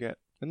hotter you'll get.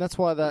 And that's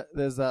why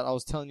there's that. I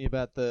was telling you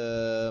about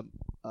the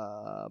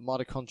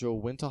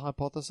mitochondrial winter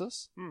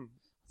hypothesis.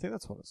 I think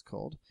that's what it's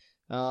called.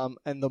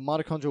 And the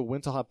mitochondrial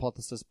winter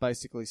hypothesis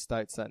basically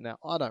states that. Now,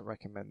 I don't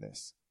recommend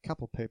this. A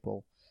couple of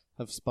people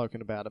have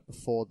spoken about it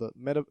before.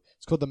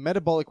 It's called the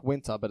metabolic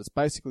winter, but it's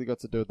basically got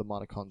to do with the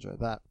mitochondria.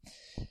 That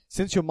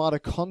since your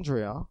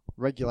mitochondria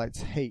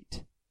regulates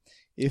heat,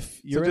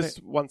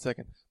 just 1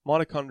 second.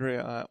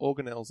 Mitochondria are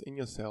organelles in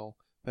your cell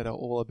that are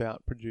all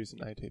about producing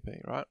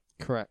ATP, right?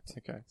 Correct.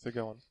 Okay, so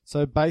go on.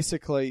 So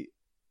basically,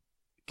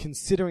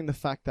 considering the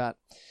fact that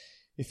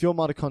if your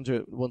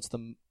mitochondria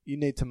you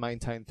need to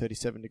maintain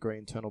 37-degree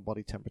internal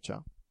body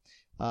temperature,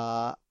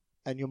 and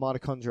your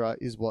mitochondria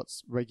is what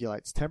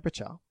regulates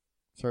temperature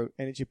through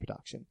energy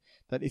production,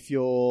 that if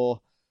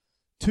you're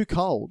too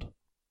cold,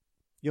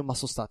 your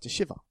muscles start to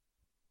shiver.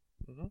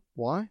 Mm-hmm.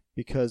 Why?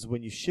 Because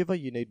when you shiver,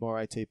 you need more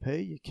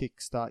ATP, you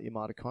kickstart your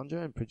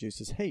mitochondria and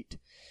produces heat.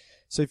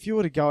 So if you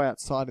were to go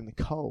outside in the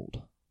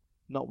cold,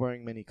 not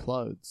wearing many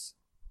clothes,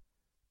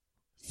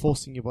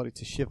 forcing your body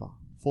to shiver,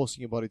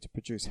 forcing your body to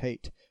produce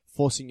heat,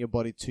 forcing your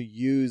body to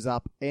use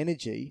up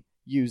energy,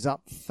 use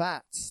up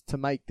fats to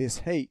make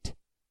this heat,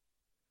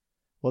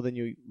 well, then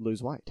you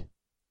lose weight.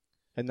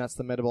 And that's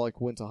the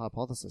metabolic winter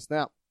hypothesis.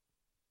 Now,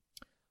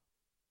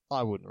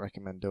 I wouldn't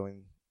recommend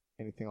doing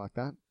anything like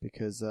that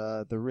because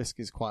the risk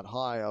is quite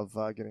high of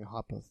getting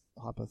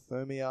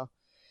hypothermia,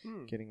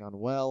 getting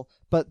unwell.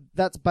 But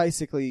that's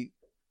basically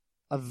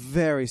a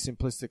very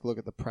simplistic look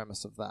at the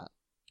premise of that.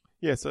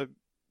 Yeah, so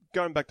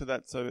going back to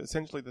that, so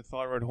essentially the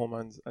thyroid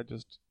hormones are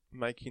just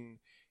making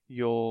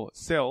your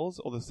cells,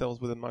 or the cells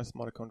with the most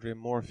mitochondria,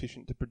 more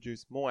efficient to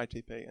produce more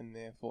ATP and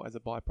therefore, as a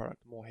byproduct,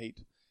 more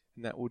heat.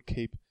 And that would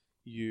keep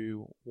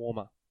you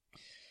warmer.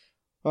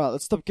 All right,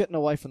 let's stop getting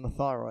away from the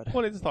thyroid.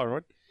 Well, it's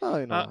thyroid.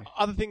 Oh, no.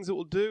 Other things it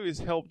will do is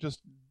help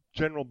just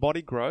general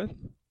body growth.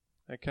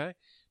 Okay?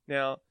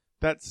 Now,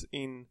 that's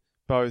in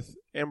both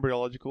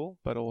embryological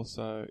but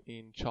also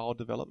in child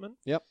development.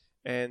 Yep.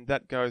 And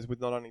that goes with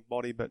not only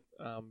body but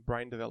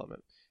brain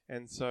development.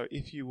 And so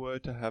if you were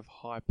to have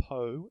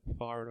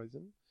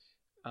hypothyroidism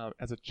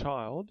as a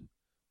child,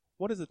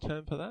 what is the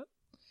term for that?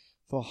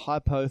 For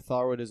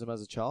hypothyroidism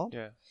as a child?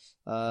 Yeah.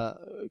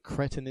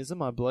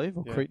 Cretinism, I believe,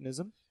 or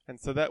cretinism. And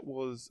so that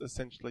was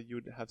essentially you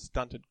would have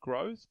stunted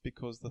growth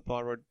because the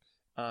thyroid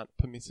aren't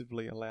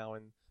permissively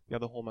allowing the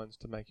other hormones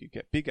to make you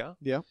get bigger.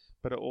 Yeah.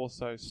 But it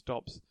also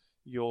stops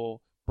your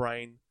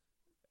brain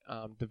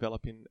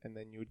developing, and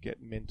then you would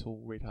get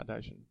mental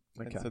retardation.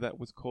 Okay. And so that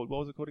was called, what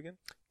was it called again?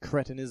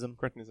 Cretinism.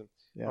 Cretinism.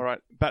 Yeah. All right.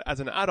 But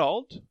as an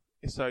adult,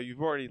 so you've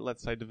already,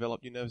 let's say,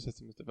 developed, your nervous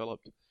system is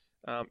developed.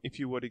 If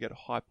you were to get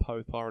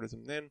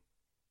hypothyroidism, then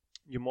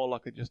you're more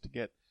likely just to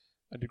get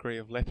a degree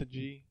of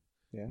lethargy,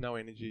 no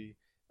energy,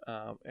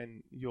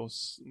 and your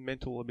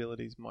mental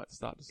abilities might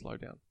start to slow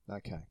down.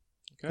 Okay.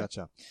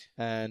 Gotcha.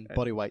 And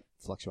body weight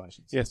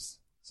fluctuations. Yes,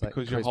 so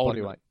because you're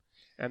holding body weight.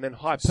 And then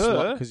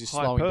hyper, because you're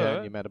slowing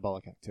down your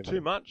metabolic activity.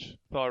 Too much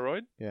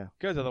thyroid, Yeah.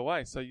 goes the other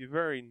way. So you're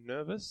very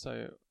nervous, so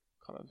you're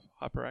kind of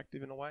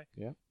hyperactive in a way.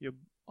 Yeah. Your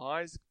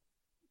eyes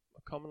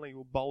commonly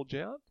will bulge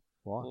out.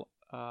 Why?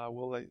 I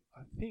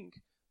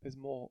think there's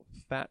more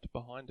fat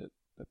behind it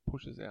that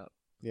pushes out.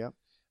 Yeah.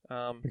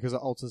 Because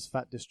it alters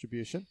fat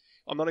distribution.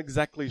 I'm not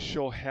exactly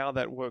sure how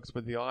that works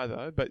with the eye,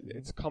 though, but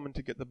it's common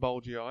to get the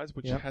bulgy eyes,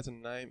 which has a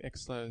name,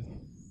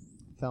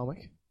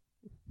 Thalamic.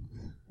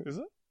 Is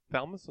it?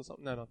 Thalamus or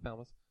something? No, not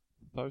thalamus.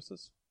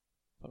 Thosis?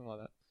 Something like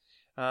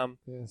that.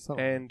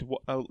 And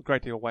a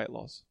great deal of weight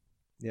loss.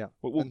 Yeah.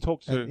 We'll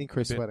talk to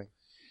increased sweating.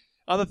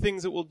 Other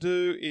things it will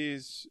do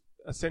is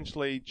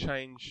essentially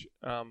change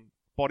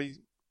body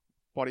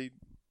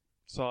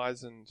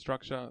size and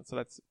structure. So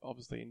that's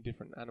obviously in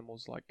different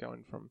animals, like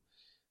going from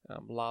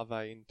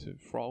larvae into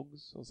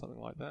frogs or something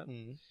like that.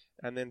 Mm.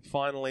 And then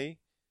finally,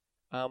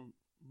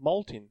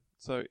 molting.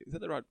 So is that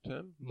the right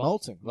term?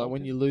 Molting, like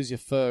when you lose your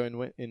fur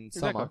in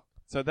summer.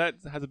 So that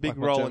has a big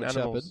Like role in German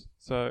animals.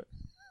 So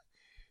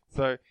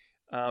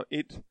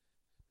it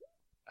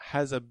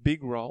has a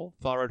big role,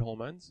 thyroid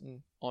hormones,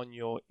 on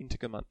your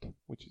integument,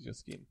 which is your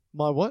skin.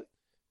 My what?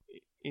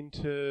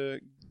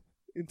 Integument.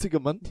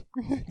 Integument.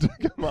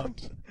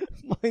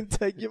 My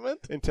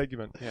integument?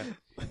 Integument, yeah.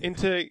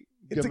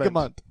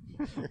 Integument.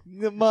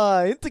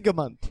 My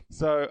integument.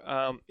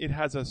 So it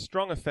has a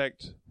strong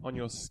effect on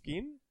your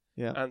skin.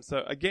 Yeah. And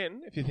so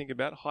again, if you think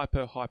about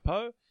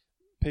hypo,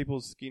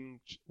 people's skin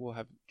will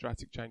have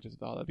drastic changes,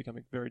 either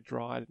becoming very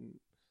dried and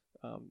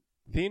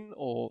thin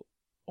or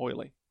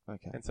oily.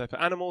 Okay. And so for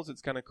animals,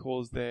 it's going to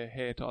cause their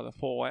hair to either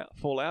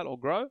fall out or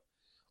grow.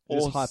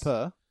 Or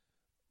hyper.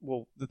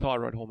 Well, the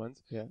thyroid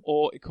hormones. Yeah.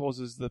 Or it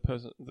causes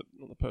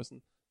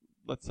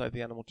let's say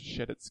the animal to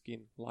shed its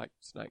skin, like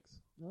snakes.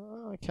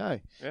 Oh,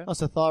 okay. Yeah. Oh,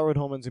 so thyroid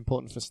hormone's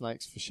important for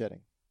snakes for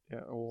shedding.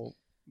 Yeah, or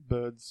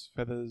birds'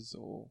 feathers,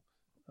 or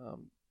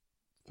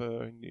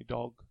fur in your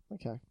dog.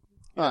 Okay.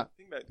 Yeah, Alright.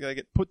 think about it.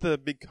 They put the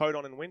big coat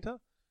on in winter,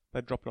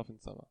 they drop it off in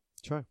summer.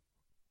 True.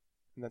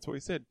 And that's what we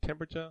said.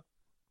 Temperature,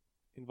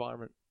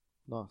 environment.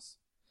 Nice.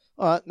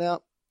 All right,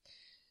 now,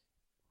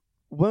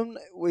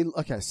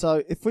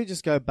 so if we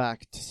just go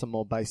back to some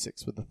more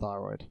basics with the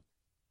thyroid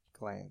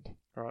gland.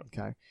 All right.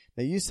 Okay.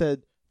 Now, you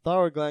said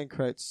thyroid gland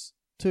creates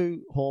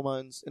 2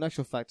 hormones. In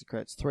actual fact, it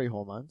creates 3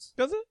 hormones.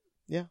 Does it?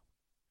 Yeah.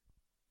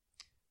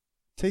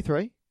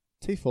 T3,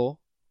 T4,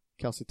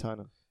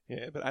 calcitonin.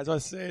 Yeah, but as I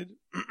said...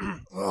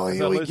 Oh,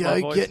 here we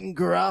go, getting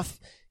gruff,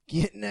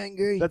 getting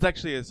angry. That's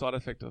actually a side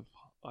effect of,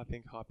 I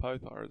think,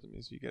 hypothyroidism,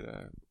 is you get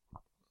a...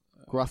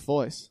 gruff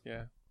voice.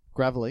 Yeah.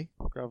 Gravelly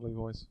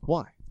voice.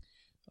 Why?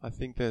 I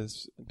think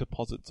there's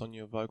deposits on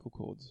your vocal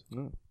cords.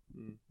 No.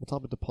 What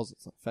type of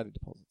deposits? Like fatty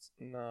deposits?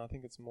 No, I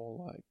think it's more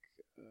like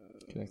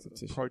connective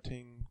tissue.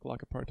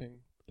 glycoprotein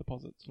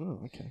deposits.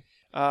 Oh, okay.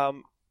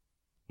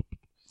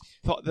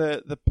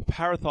 The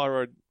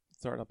parathyroid,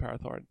 sorry, not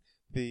parathyroid,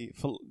 the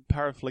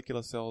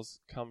parafollicular cells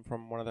come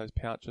from one of those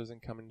pouches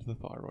and come into the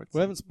thyroid.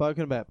 We haven't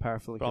spoken about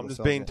parafollicular cells. But I'm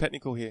just being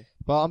technical here.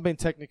 Well, I'm being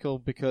technical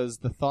because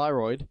the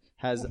thyroid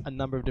has a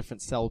number of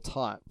different cell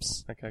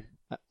types. Okay.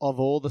 Of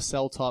all the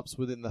cell types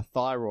within the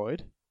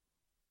thyroid,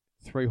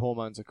 3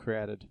 hormones are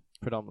created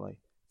predominantly.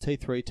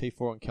 T3,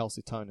 T4, and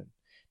calcitonin.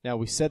 Now,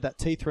 we said that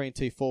T3 and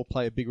T4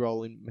 play a big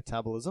role in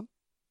metabolism,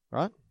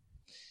 right?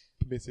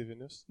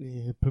 Permissiveness.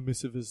 Yeah,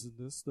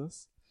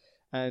 permissiveness.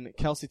 And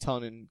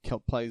calcitonin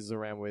plays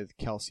around with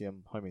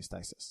calcium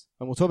homeostasis.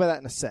 And we'll talk about that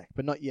in a sec,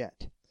 but not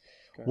yet.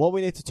 Okay. What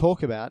we need to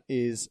talk about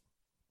is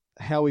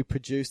how we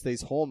produce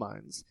these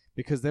hormones,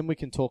 because then we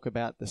can talk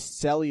about the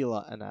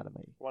cellular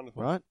anatomy.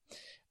 Wonderful. Right?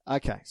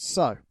 Okay,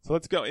 so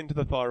let's go into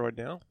the thyroid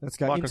now. Let's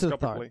go into the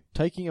thyroid.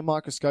 Taking a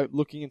microscope,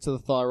 looking into the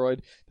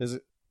thyroid, there's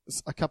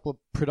a couple of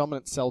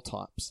predominant cell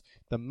types.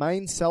 The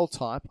main cell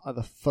type are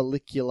the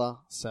follicular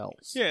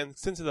cells. Yeah, and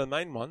since they're the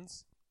main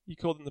ones, you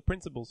call them the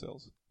principal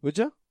cells. Would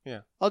you?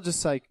 Yeah. I'll just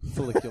say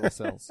follicular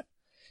cells.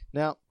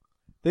 Now,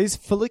 these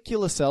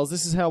follicular cells,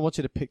 this is how I want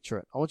you to picture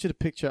it. I want you to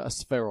picture a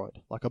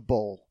spheroid, like a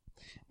ball.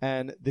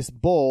 And this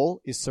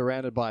ball is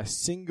surrounded by a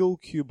single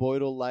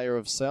cuboidal layer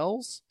of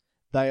cells.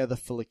 They are the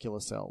follicular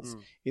cells.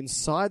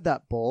 Inside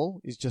that ball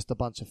is just a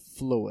bunch of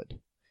fluid.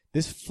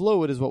 This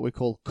fluid is what we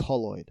call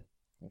colloid.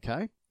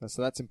 Okay?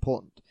 So that's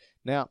important.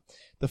 Now,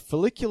 the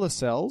follicular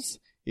cells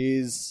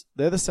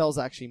they're the cells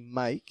that actually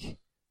make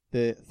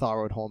the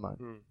thyroid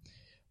hormone.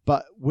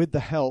 But with the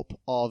help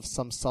of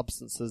some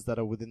substances that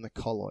are within the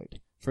colloid.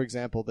 For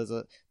example,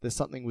 there's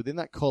something within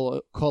that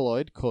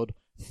colloid called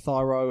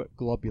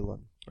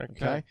thyroglobulin.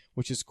 Okay?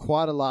 Which is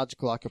quite a large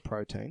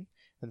glycoprotein.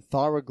 And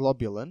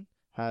thyroglobulin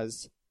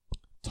has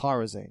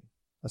tyrosine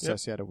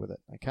associated with it.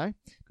 Okay?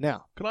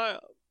 Now, can I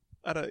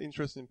add an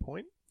interesting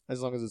point?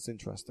 As long as it's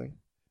interesting.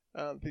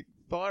 The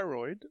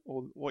thyroid,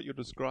 or what you're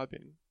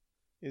describing,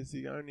 is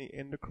the only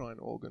endocrine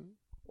organ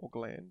or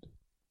gland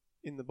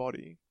in the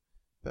body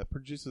that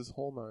produces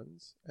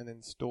hormones and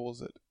then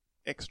stores it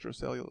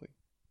extracellularly.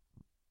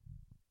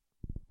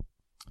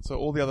 So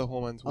all the other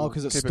hormones will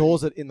because it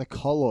stores it in the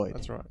colloid.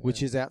 That's right.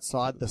 Which is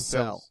outside the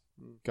cell.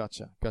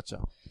 Gotcha.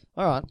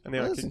 All right.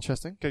 Anyway, That's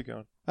interesting. Keep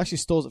going. Actually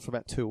stores it for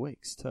about 2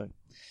 weeks too.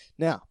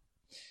 Now,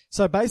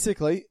 so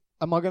basically,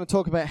 am I going to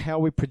talk about how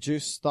we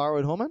produce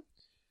thyroid hormone?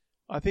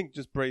 I think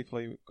just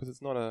briefly, because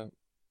it's not a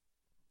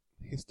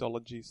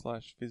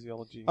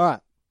histology/physiology All right.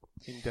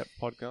 in-depth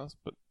podcast,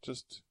 but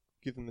just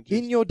give them the gist.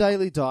 In your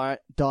daily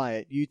diet,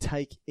 you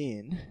take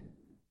in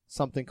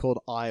something called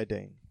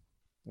iodine.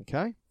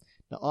 Okay?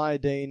 Now,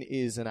 iodine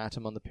is an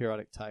atom on the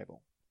periodic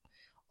table.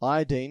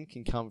 Iodine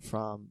can come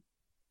from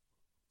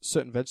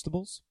certain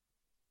vegetables,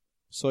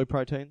 soy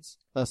vegetables,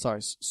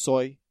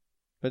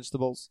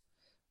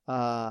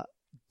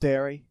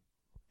 dairy,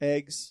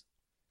 eggs,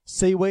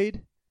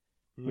 seaweed,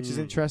 which is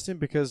interesting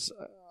because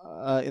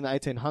in the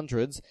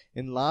 1800s,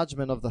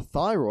 enlargement of the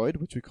thyroid,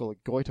 which we call a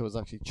goiter, was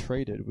actually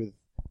treated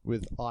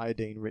with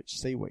iodine-rich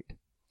seaweed.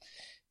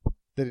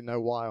 They didn't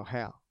know why or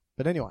how.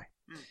 But anyway,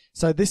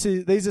 so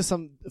these are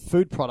some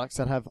food products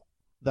that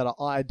are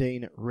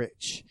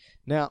iodine-rich.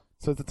 Now,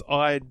 so it's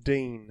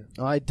iodine.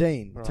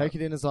 Iodine. Right. Take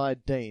it in as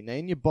iodine. Now,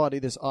 in your body,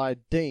 this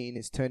iodine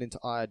is turned into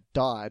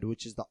iodide,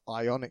 which is the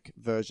ionic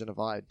version of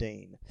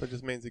iodine. So it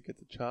just means it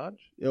gets a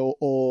charge?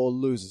 Or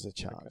loses a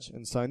charge. Okay.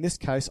 And so in this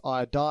case,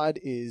 iodide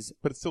is...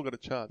 But it's still got a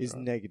charge, Is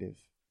right? negative.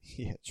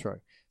 Yeah, true.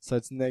 So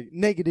it's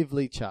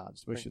negatively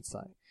charged, we should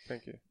say.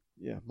 Thank you.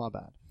 Yeah, my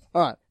bad.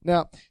 All right.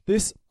 Now,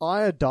 this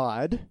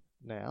iodide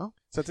now...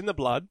 So it's in the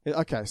blood.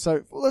 Okay,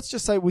 so let's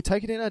just say we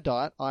take it in our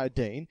diet,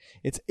 iodine.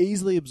 It's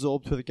easily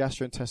absorbed through the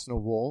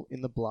gastrointestinal wall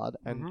in the blood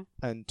and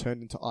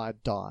turned into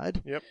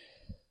iodide. Yep.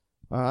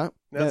 All right.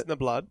 Now it's in the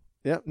blood.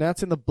 Yep. Now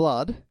it's in the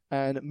blood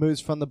and it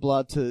moves from the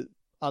blood to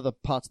other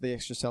parts of the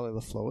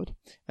extracellular fluid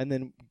and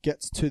then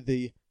gets to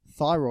the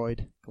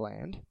thyroid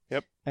gland.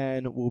 Yep.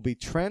 And will be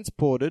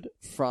transported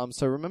from...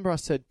 So remember I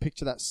said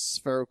picture that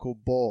spherical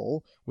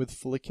ball with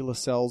follicular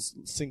cells,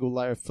 single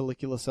layer of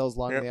follicular cells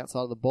lining the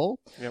outside of the ball?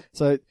 Yep.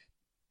 So...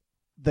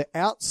 the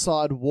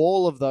outside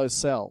wall of those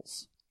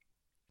cells,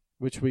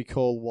 which we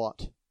call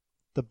what?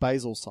 The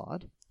basal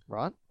side,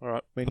 right? All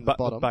right. Meaning the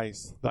bottom. The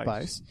base. The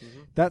base.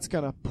 Mm-hmm. That's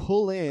going to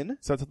pull in...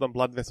 So it's on the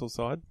blood vessel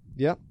side?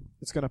 Yep.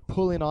 It's going to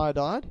pull in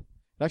iodide.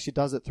 It actually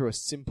does it through a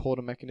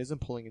symporter mechanism,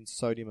 pulling in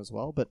sodium as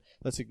well, but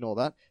let's ignore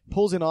that.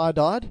 Pulls in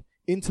iodide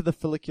into the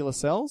follicular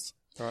cells.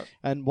 All right.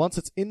 And once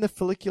it's in the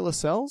follicular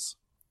cells,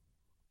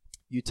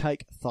 you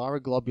take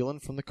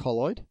thyroglobulin from the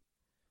colloid,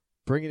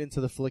 bring it into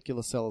the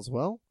follicular cell as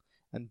well,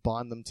 and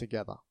bind them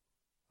together.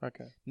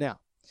 Okay. Now,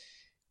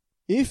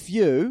 if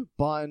you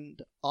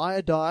bind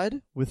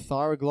iodide with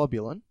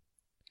thyroglobulin...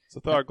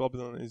 So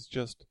thyroglobulin is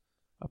just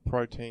a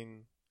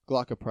protein...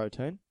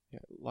 Glycoprotein. Yeah,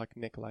 like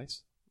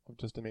necklace of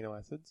just amino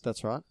acids.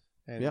 That's right.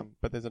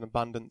 But there's an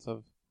abundance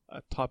of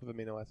a type of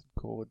amino acid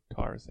called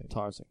tyrosine.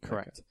 Tyrosine,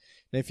 correct. Okay.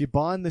 Now, if you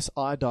bind this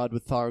iodide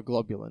with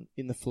thyroglobulin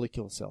in the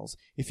follicular cells,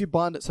 if you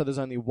bind it so there's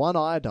only one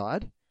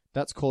iodide,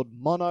 that's called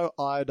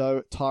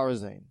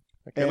monoiodotyrosine.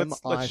 Okay,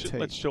 MIT.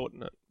 let's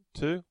shorten it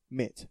to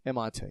MIT.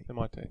 MIT.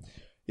 MIT.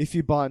 If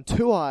you bind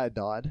two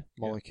iodide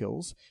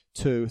molecules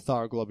to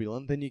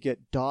thyroglobulin, then you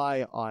get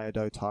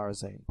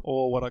diiodotyrosine.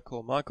 Or what I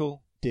call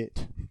Michael.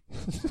 DIT.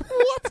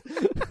 What?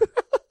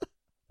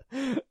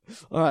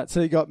 All right,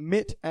 so you got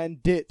MIT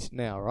and DIT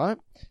now, right?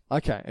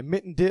 Okay, and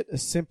MIT and DIT are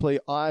simply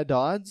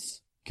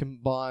iodides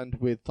combined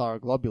with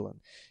thyroglobulin.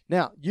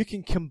 Now, you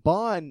can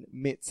combine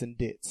MITs and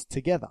DITs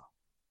together.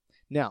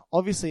 Now,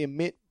 obviously a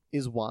MIT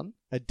is one,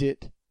 a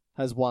DIT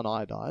has one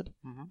iodide,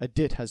 a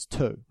DIT has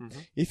two.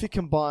 If you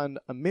combine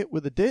a MIT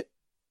with a DIT,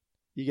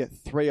 you get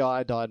 3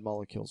 iodide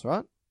molecules,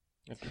 right?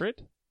 A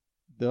trit?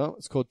 No,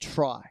 it's called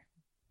tri.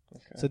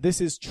 Okay. So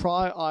this is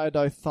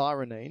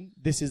triiodothyronine.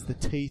 This is the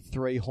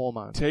T3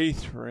 hormone.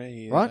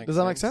 T3. Right? Does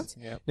that make sense?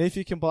 Yeah. Now, if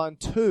you combine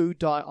 2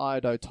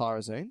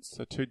 diiodotyrosines,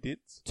 So 2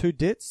 DITs. 2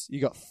 DITs, you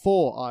got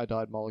 4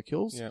 iodide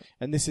molecules. Yeah.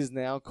 And this is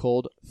now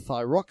called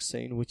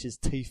thyroxine, which is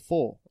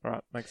T4.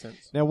 Right, makes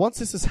sense. Now, once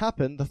this has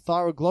happened, the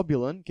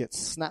thyroglobulin gets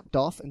snapped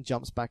off and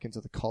jumps back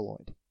into the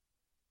colloid.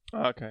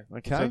 Oh, okay.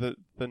 Okay. So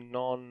the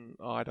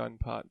non-iodine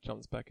part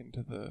jumps back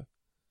into the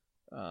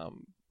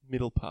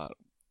middle part.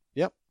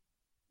 Yep.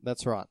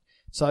 That's right.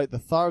 So the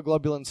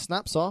thyroglobulin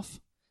snaps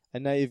off,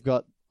 and now you've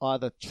got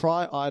either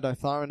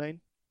triiodothyronine,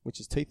 which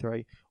is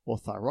T3, or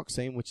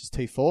thyroxine, which is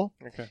T4,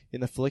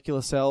 in the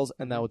follicular cells,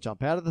 and they will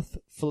jump out of the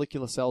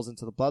follicular cells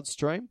into the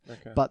bloodstream,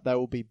 but they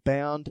will be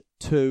bound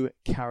to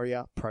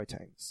carrier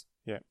proteins.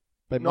 Yeah.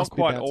 They Not must be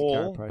quite bound to all,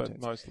 carrier but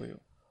proteins. mostly.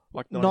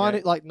 Like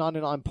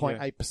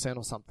 99.8%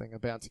 or something are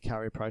bound to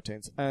carrier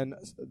proteins, and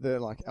they're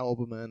like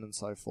albumin and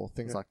so forth,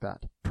 things like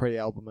that,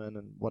 pre-albumin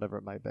and whatever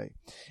it may be,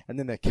 and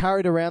then they're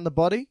carried around the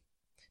body.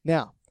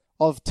 Now,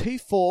 of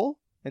T4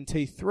 and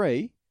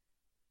T3,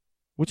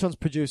 which one's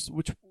produced?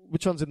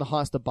 Which one's in the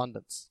highest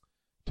abundance?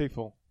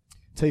 T4.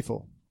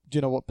 T4. Do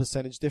you know what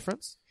percentage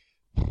difference?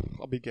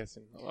 I'll be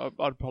guessing.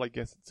 I'd probably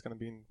guess it's going to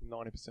be in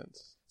 90%.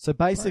 So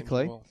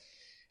basically,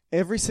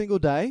 every single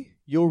day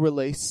you'll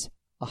release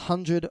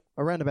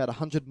around about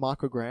 100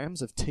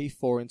 micrograms of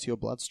T4 into your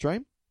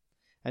bloodstream,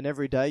 and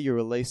every day you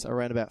release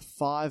around about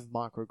 5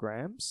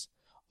 micrograms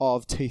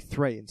of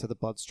T3 into the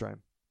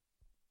bloodstream.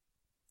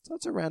 So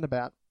it's around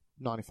about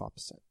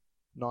 95%.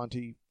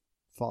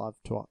 95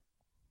 to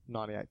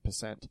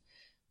 98%,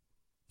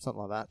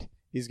 something like that,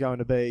 is going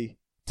to be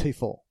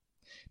T4.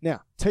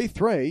 Now,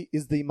 T3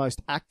 is the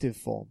most active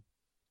form.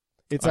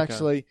 It's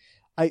actually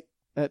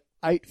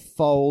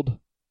eightfold,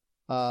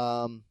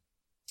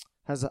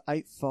 has an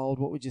eightfold,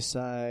 what would you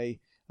say,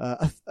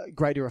 a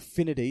greater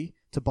affinity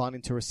to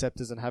binding to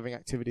receptors and having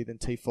activity than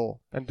T4.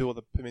 And do all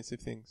the permissive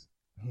things.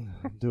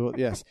 Do it,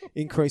 yes.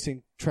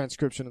 Increasing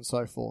transcription and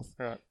so forth.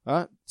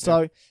 Right.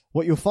 So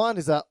what you'll find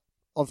is that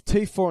of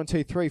T4 and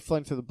T3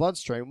 flowing through the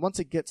bloodstream, once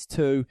it gets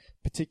to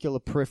particular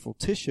peripheral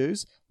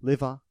tissues,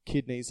 liver,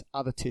 kidneys,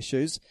 other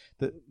tissues,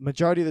 the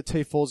majority of the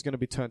T4 is going to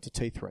be turned to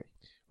T3.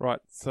 Right.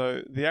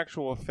 So the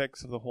actual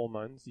effects of the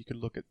hormones, you could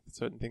look at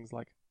certain things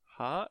like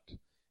heart.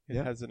 It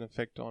has an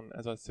effect on,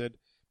 as I said,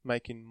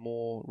 making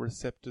more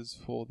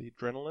receptors for the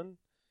adrenaline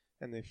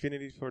and the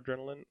affinity for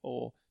adrenaline,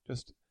 or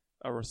just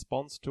a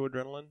response to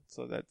adrenaline.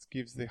 So that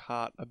gives the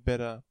heart a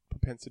better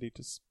propensity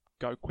to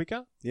go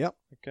quicker. Yep.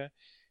 Okay.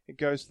 It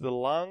goes to the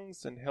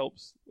lungs and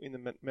helps in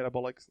the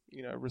metabolic,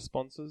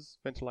 responses,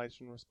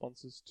 ventilation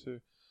responses to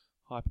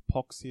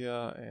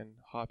hypoxia and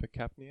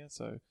hypercapnia.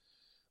 So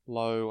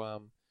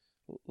low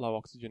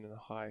oxygen and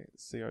high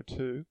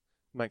CO2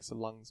 makes the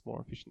lungs more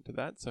efficient to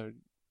that. So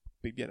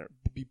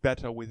be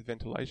better with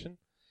ventilation.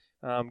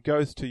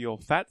 Goes to your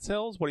fat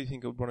cells. What do you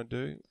think it would want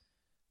to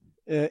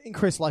do?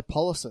 Increase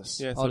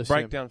lipolysis. Yeah, so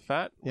break down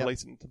fat,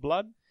 release it into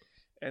blood,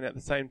 and at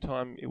the same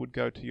time it would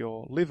go to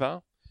your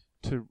liver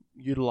to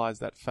utilize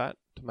that fat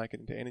to make it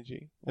into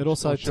energy. It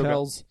also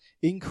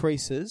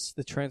increases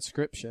the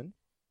transcription,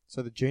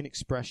 so the gene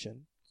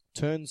expression,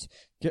 tells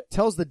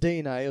the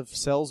DNA of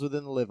cells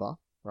within the liver,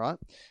 right,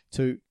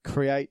 to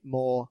create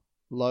more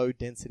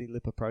low-density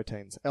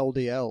lipoproteins,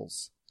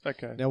 LDLs.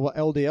 Okay. Now, what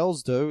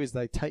LDLs do is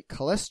they take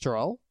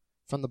cholesterol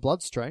from the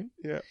bloodstream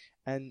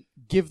and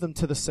give them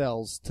to the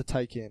cells to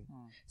take in.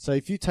 So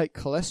if you take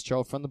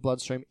cholesterol from the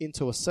bloodstream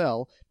into a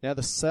cell, now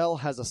the cell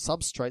has a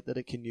substrate that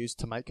it can use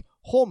to make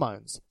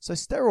hormones. So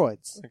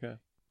steroids. Okay.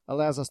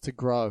 Allows us to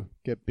grow,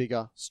 get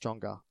bigger,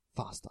 stronger,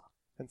 faster.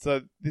 And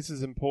so this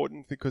is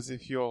important because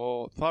if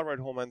your thyroid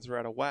hormones are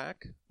out of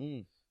whack,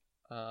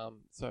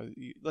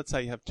 let's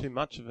say you have too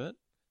much of it,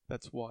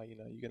 that's why,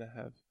 you're going to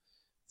have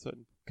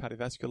certain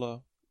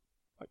cardiovascular,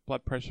 like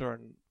blood pressure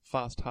and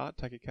fast heart,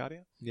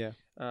 tachycardia. Yeah.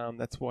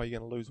 That's why you're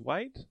going to lose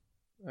weight.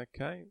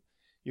 Okay.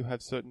 You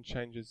have certain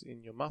changes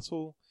in your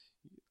muscle,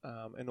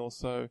 and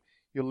also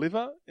your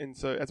liver. And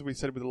so, as we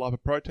said with the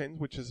lipoproteins,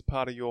 which is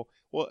part of your,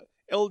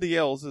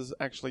 LDLs is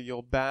actually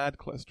your bad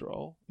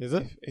cholesterol. Is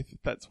it? If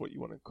that's what you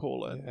want to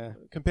call it. Yeah.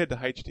 Compared to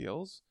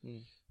HDLs.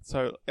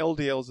 So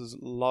LDLs is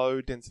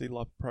low density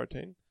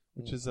lipoprotein,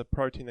 which is a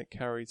protein that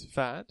carries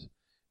fat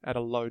at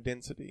a low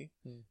density.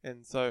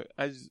 And so,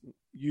 as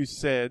you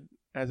said,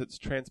 as it's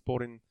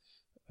transporting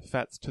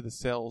fats to the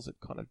cells, it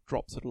kind of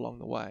drops it along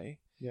the way.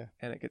 Yeah.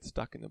 And it gets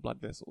stuck in the blood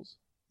vessels.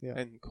 Yeah.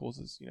 And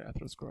causes,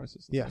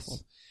 atherosclerosis and yes. so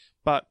forth.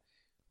 But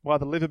while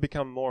the liver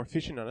becomes more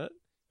efficient on it,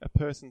 a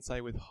person,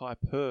 say, with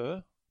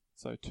hyper,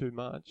 so too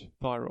much,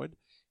 thyroid,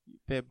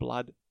 their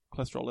blood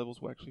cholesterol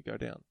levels will actually go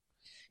down.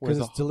 Because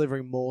it's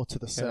delivering more to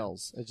the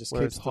cells. It just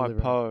keeps delivering.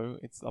 Hypo,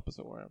 it's the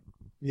opposite way around.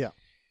 Yeah.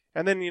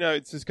 And then,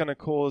 it's just going to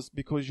cause,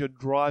 because you're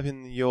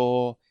driving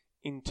your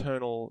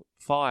internal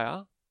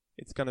fire,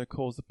 it's going to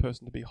cause the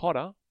person to be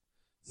hotter.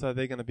 So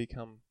they're going to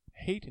become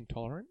heat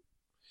intolerant.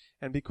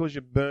 And because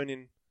you're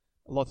burning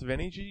lots of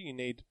energy, you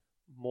need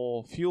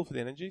more fuel for the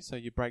energy. So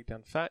you break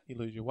down fat, you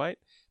lose your weight,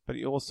 but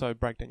you also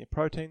break down your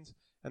proteins.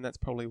 And that's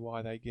probably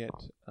why they get,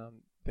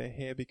 their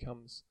hair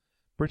becomes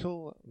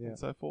brittle and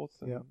so forth.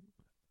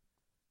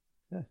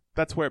 And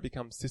that's where it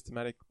becomes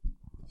systematic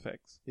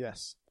effects.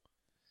 Yes.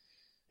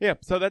 Yeah,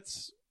 so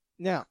that's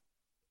now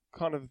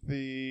kind of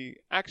the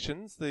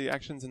actions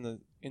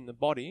in the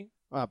body.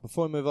 All right,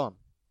 before we move on,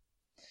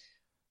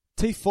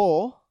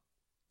 T4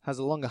 has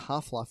a longer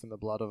half-life in the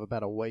blood of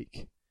about a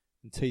week,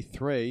 and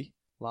T3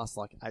 lasts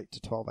like 8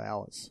 to 12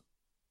 hours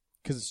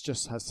because it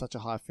just has such a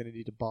high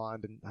affinity to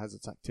bind and has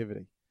its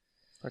activity.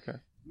 Okay.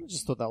 I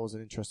just thought that was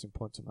an interesting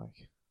point to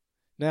make.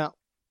 Now,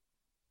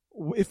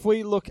 if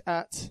we look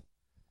at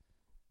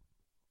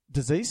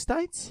disease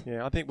states,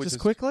 I think we just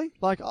quickly,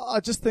 I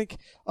just think,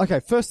 okay,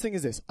 first thing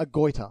is this, a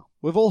goiter.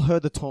 We've all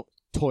heard the term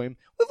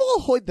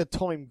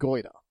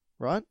goiter,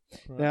 right?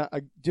 Now,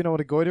 do you know what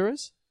a goiter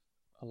is?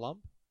 A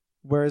lump?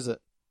 Where is it?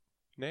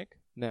 Neck,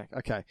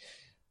 okay.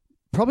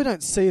 Probably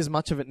don't see as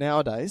much of it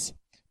nowadays,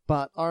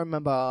 but I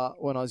remember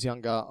when I was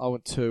younger, I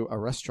went to a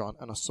restaurant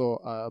and I saw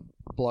a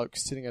bloke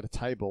sitting at a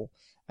table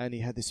and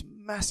he had this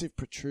massive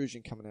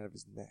protrusion coming out of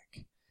his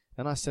neck.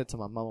 And I said to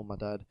my mum and my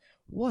dad,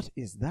 "What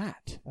is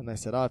that?" And they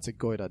said, "Oh, it's a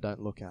goiter, don't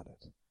look at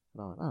it."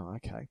 And I went, "Oh,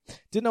 okay."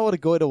 Didn't know what a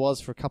goiter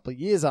was for a couple of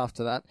years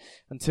after that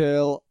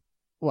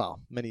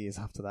many years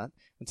after that,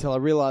 until I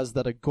realized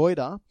that a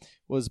goiter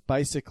was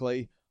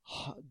basically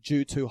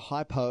due to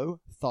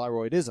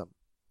hypothyroidism,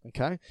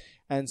 okay?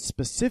 And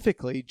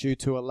specifically due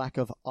to a lack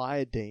of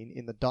iodine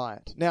in the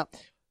diet. Now,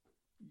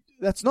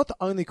 that's not the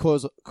only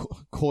cause,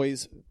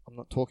 I'm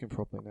not talking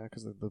properly now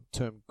because of the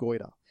term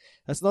goiter.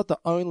 That's not the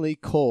only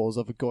cause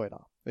of a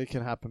goiter. It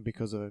can happen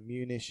because of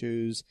immune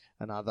issues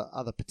and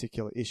other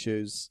particular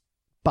issues.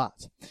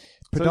 But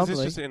predominantly,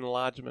 so is this just an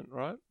enlargement,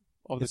 right?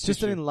 Of the it's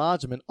just an tissue?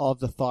 enlargement of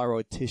the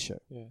thyroid tissue.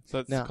 Yeah. So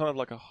it's Now, kind of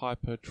like a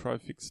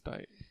hypertrophic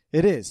state.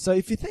 it is. So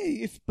if you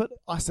think, but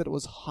I said it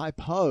was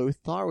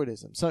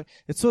hypothyroidism. So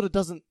it sort of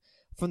doesn't,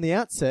 from the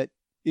outset,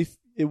 if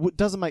it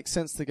doesn't make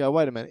sense to go,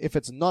 wait a minute, if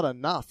it's not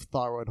enough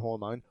thyroid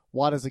hormone,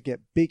 why does it get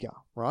bigger,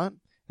 right?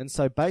 And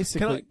so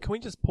basically... Can we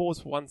just pause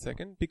for 1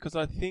 second? Because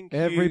I think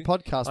every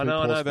podcast I we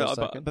know, pause for a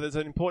second. but there's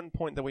an important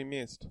point that we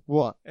missed.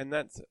 What? And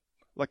that's,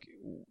 like,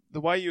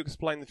 the way you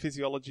explain the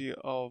physiology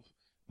of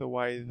the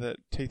way that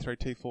T3,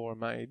 T4 are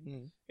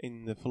made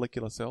in the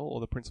follicular cell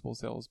or the principal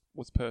cells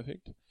was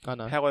perfect. I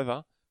know.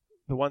 However,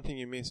 the one thing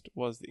you missed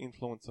was the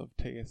influence of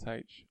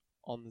TSH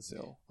on the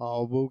cell.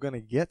 Oh, we're going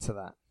to get to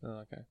that.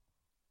 Oh, okay.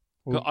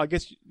 Well, I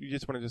guess you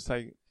just wanted to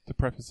say, to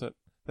preface it,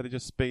 that it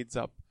just speeds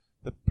up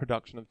the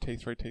production of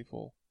T3,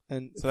 T4.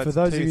 and So for that's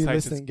those of you TSH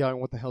listening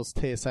going, what the hell's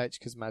TSH?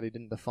 Because Maddie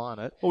didn't define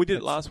it. Well, we did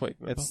it last week,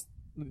 remember?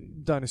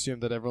 Don't assume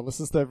that everyone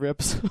listens to every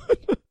episode.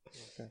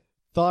 Okay.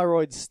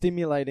 Thyroid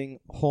stimulating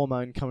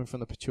hormone coming from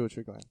the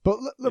pituitary gland. But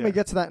let me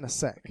get to that in a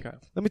sec. Okay.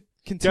 Let me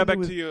continue. Go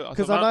back to your...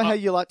 Because I know how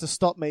you like to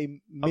stop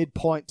me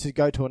mid-point to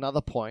go to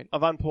another point.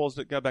 I've unpaused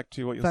it. Go back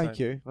to what you're saying. Thank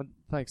you.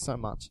 Thanks so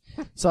much.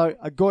 So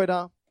a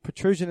goiter,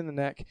 protrusion in the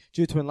neck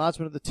due to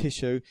enlargement of the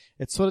tissue.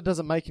 It sort of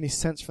doesn't make any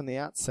sense from the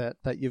outset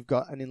that you've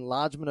got an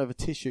enlargement of a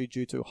tissue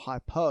due to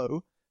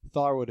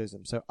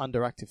hypothyroidism, so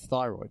underactive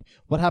thyroid.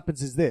 What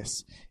happens is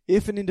this.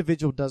 If an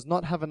individual does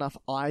not have enough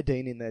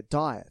iodine in their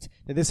diet,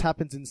 and this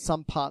happens in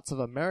some parts of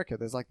America,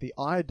 there's like the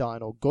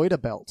iodine or goiter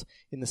belt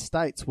in the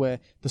States where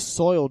the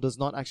soil does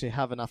not actually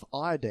have enough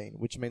iodine,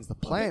 which means the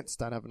plants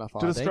don't have enough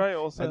iodine. Did Australia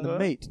also and the have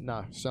that? meat,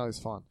 no, Australia's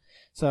fine.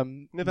 So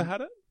Never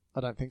had it? I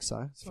don't think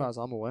so, as far as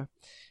I'm aware.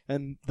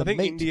 And the I think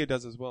meat, India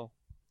does as well.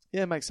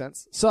 yeah, makes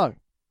sense. So,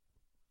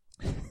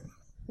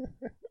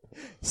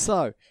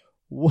 I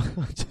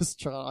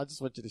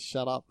just want you to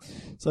shut up.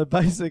 So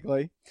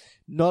basically,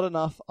 not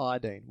enough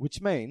iodine,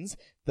 which means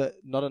that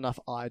not enough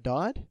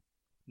iodide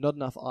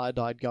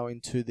going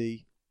to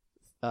the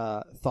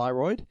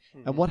thyroid.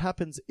 Mm-hmm. And what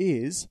happens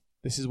is,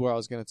 this is where I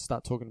was going to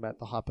start talking about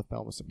the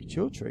hypothalamus and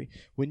pituitary.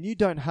 When you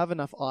don't have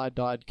enough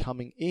iodide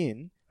coming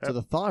in to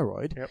the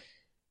thyroid,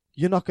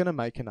 you're not going to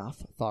make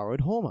enough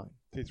thyroid hormone.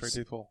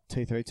 T3, T4.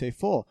 T3,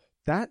 T4.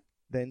 That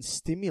then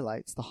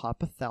stimulates the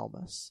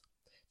hypothalamus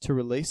to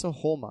release a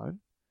hormone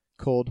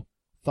called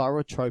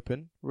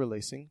thyrotropin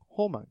releasing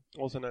hormone.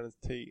 Also known as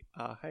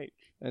TRH.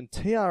 And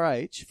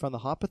TRH from the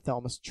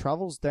hypothalamus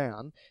travels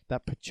down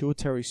that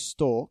pituitary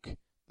stalk,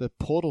 the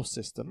portal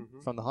system,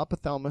 from the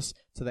hypothalamus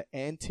to the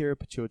anterior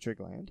pituitary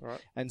gland,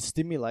 and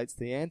stimulates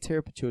the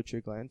anterior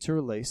pituitary gland to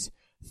release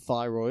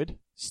thyroid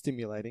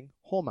stimulating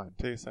hormone.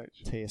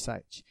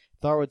 TSH.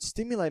 Thyroid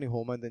stimulating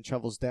hormone then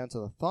travels down to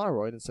the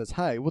thyroid and says,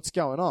 hey, what's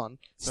going on?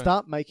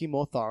 Start making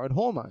more thyroid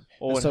hormone.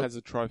 Or and it has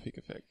a trophic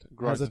effect.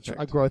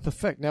 A growth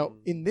effect. Now,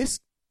 in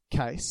this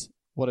case,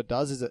 what it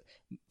does is it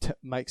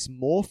makes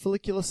more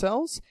follicular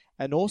cells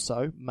and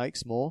also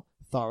makes more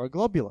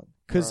thyroglobulin.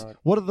 Because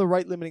what are the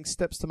rate-limiting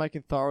steps to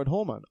making thyroid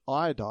hormone?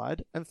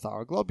 Iodide and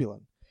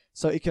thyroglobulin.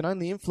 So it can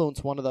only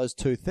influence one of those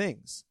two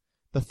things,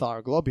 the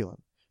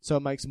thyroglobulin. So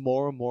it makes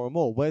more and more and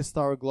more. Where's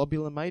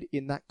thyroglobulin made?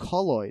 In that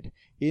colloid,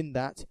 in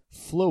that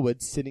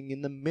fluid sitting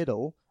in the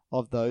middle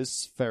of those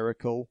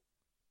spherical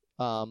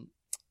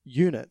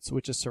units,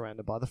 which are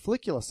surrounded by the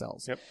follicular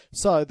cells. Yep.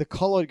 So the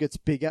colloid gets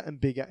bigger and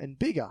bigger and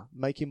bigger,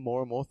 making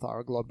more and more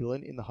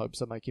thyroglobulin in the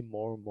hopes of making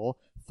more and more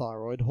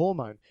thyroid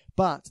hormone.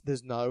 But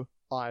there's no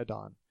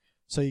iodine.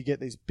 So you get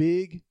these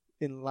big,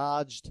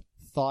 enlarged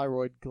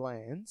thyroid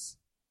glands,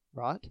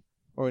 right?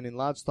 Or an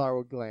enlarged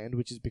thyroid gland,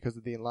 which is because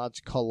of the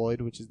enlarged colloid,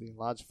 which is the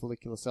enlarged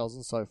follicular cells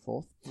and so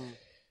forth,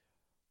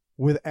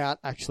 without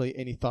actually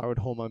any thyroid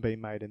hormone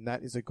being made, and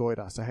that is a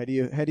goiter. So how do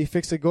you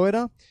fix a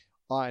goiter?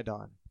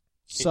 Iodine.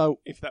 So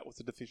if that was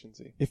a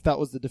deficiency. If that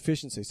was the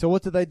deficiency. So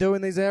what did they do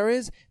in these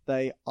areas?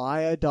 They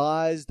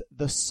iodized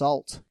the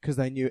salt because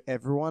they knew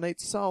everyone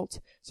eats salt.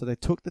 So they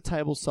took the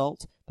table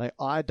salt, they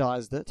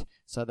iodized it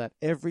so that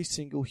every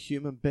single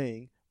human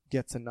being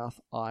gets enough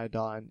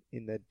iodine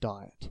in their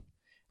diet.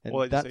 And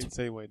or they just eat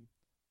seaweed.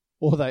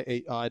 Or they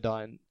eat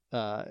iodine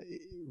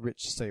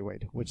rich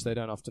seaweed, which they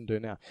don't often do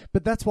now.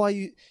 But that's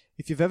why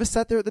if you've ever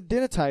sat there at the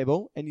dinner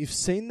table and you've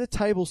seen the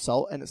table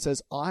salt and it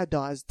says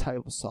iodized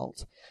table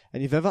salt,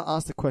 and you've ever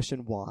asked the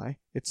question why,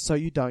 it's so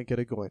you don't get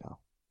a goiter.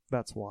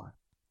 That's why.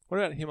 What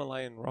about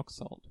Himalayan rock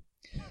salt?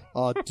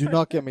 Oh, do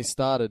not get me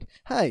started.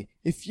 Hey,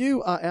 if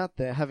you are out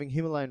there having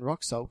Himalayan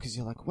rock salt because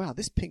you're like, wow,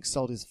 this pink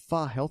salt is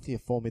far healthier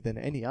for me than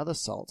any other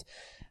salt,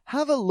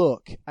 have a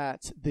look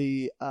at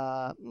the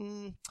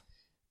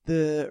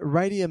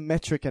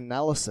radiometric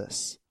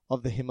analysis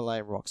of the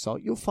Himalayan rock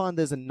salt. You'll find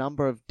there's a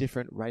number of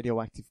different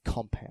radioactive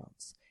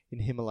compounds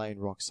in Himalayan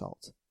rock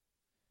salt.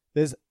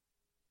 There's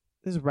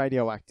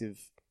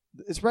radioactive.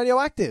 It's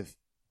radioactive.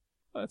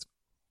 Oh, that's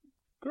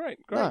great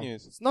No,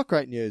 news. It's not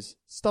great news.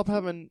 Stop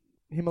having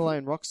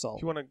Himalayan rock salt.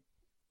 If you want to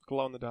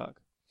glow in the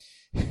dark.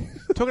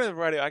 Talking about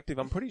radioactive,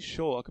 I'm pretty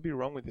sure, I could be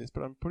wrong with this,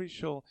 but I'm pretty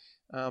sure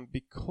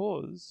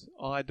because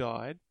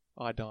iodine,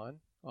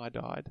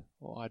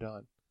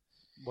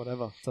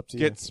 Whatever, it's up to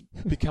you.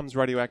 becomes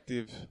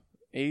radioactive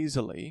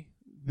easily,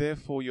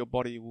 therefore your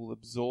body will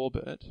absorb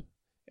it,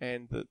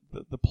 and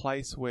the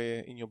place where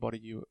in your body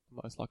you're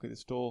most likely to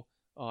store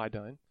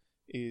iodine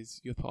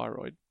is your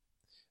thyroid.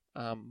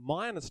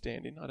 My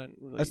understanding, I don't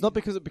really... It's not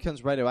because it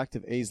becomes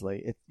radioactive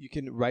easily. You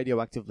can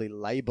radioactively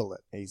label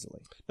it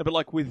easily. No, but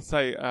like with,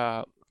 say,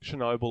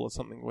 Chernobyl or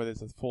something where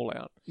there's a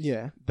fallout,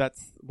 yeah,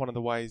 that's one of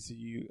the ways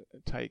you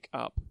take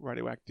up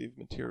radioactive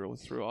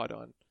materials through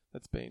iodine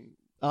that's been...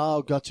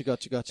 Oh, gotcha.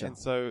 And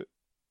so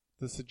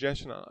the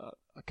suggestion,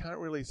 I can't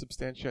really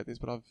substantiate this,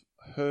 but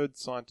I've heard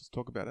scientists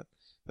talk about it,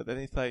 that then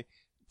if they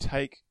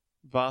take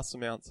vast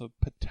amounts of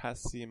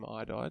potassium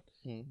iodide,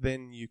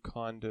 then you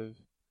kind of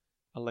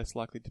are less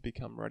likely to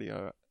become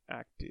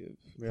radioactive.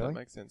 Really? If that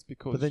makes sense.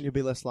 Because but then you'll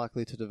be less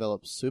likely to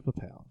develop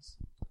superpowers.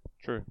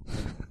 True.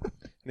 And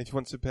if you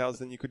want superpowers,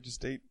 then you could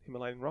just eat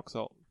Himalayan rock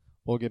salt.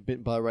 Or get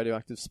bitten by a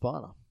radioactive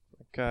spider.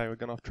 Okay, we're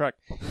going off track.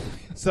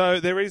 So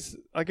there is,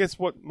 I guess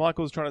what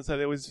Michael's trying to say,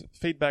 there was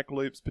feedback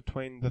loops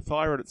between the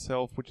thyroid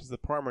itself, which is the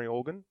primary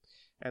organ,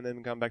 and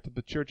then going back to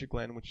the pituitary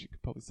gland, which you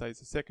could probably say is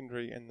the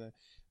secondary, and the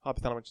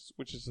hypothalamus,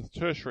 which is the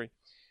tertiary.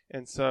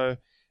 And so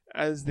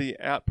as the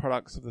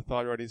outproducts of the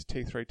thyroid is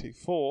T3,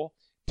 T4,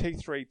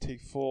 T3,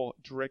 T4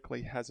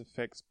 directly has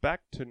effects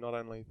back to not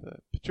only the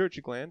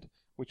pituitary gland,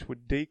 which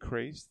would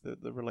decrease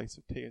the release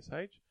of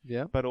TSH,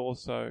 but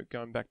also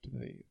going back to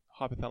the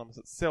hypothalamus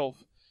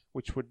itself,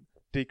 which would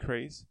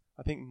decrease,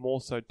 I think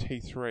more so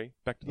T3,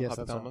 back to the hypothalamus.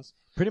 That's right.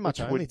 Pretty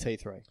much only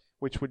T3.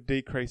 Which would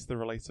decrease the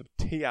release of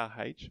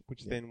TRH,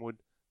 which then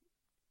would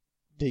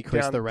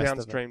decrease the rest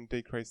downstream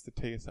decrease the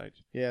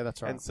TSH. Yeah,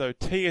 that's right. And so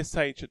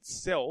TSH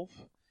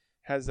itself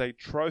has a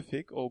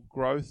trophic or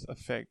growth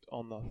effect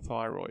on the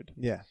thyroid.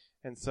 Yeah.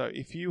 And so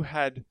if you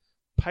had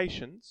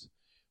patients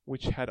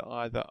which had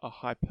either a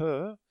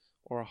hyper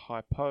or a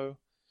hypo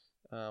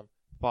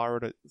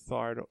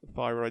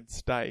thyroid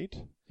state,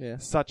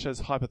 such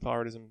as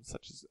hypothyroidism,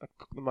 such as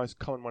the most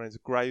common one is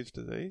Graves'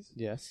 disease,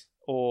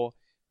 or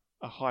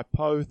a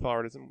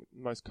hypothyroidism,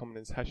 most common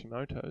is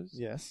Hashimoto's,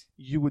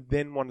 you would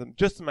then want them,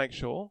 just to make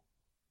sure,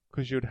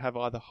 because you would have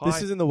either high...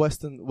 This is in the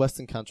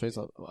Western countries.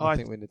 I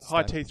think we need to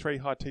high T3,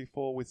 high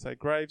T4 with, say,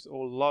 Graves,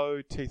 or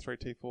low T3,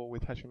 T4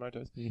 with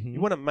Hashimoto's.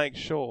 You want to make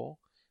sure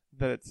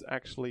that it's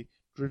actually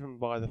driven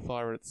by the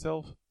thyroid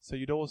itself. So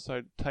you'd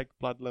also take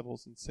blood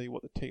levels and see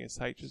what the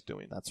TSH is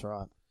doing. That's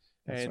right.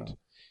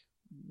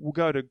 We'll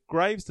go to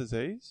Graves'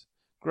 disease.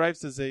 Graves'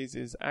 disease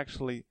is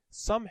actually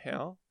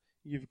somehow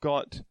you've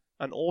got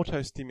an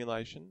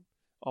auto-stimulation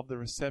of the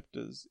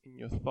receptors in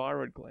your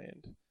thyroid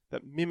gland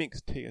that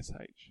mimics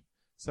TSH.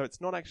 So it's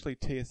not actually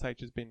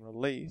TSH has been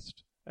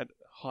released at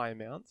high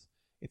amounts.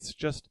 It's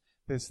just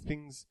there's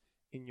things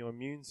in your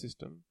immune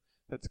system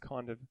that's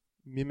kind of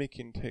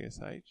mimicking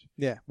TSH,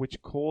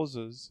 which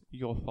causes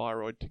your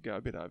thyroid to go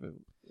a bit over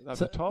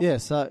the top. Yeah,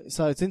 so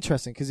it's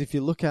interesting because if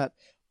you look at,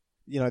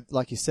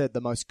 like you said, the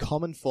most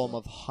common form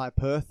of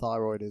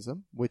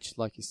hyperthyroidism, which,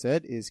 like you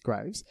said, is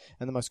Graves',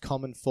 and the most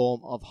common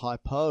form of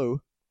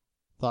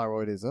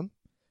hypothyroidism,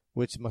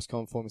 which the most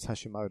common form is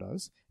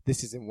Hashimoto's.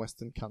 This is in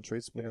Western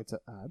countries, we need to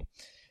add.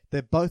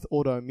 They're both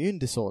autoimmune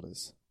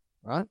disorders,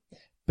 right?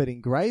 But in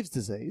Graves'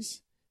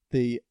 disease,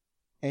 the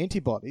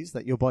antibodies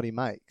that your body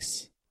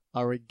makes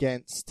are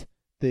against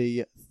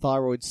the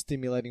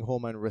thyroid-stimulating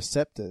hormone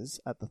receptors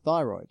at the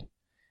thyroid.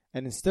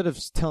 And instead of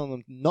telling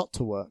them not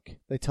to work,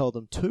 they tell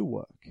them to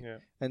work. Yeah.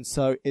 And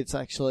so it's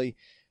actually,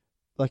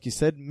 like you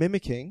said,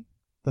 mimicking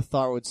the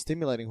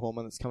thyroid-stimulating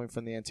hormone that's coming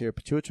from the anterior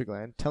pituitary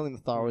gland, telling the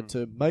thyroid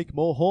to make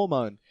more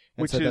hormone.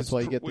 And so that's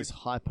why you get this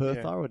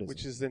hyperthyroidism.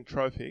 Which is then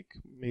trophic,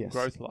 meaning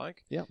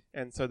growth-like. Yeah.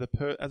 And so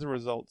as a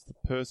result,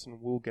 the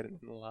person will get an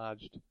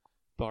enlarged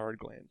thyroid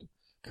gland.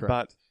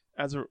 Correct.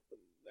 But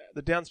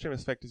the downstream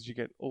effect is you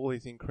get all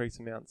these increased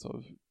amounts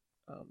of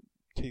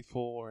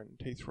T4 and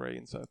T3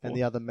 and so forth. And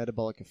the other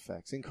metabolic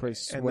effects,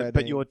 increased sweating.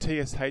 But your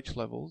TSH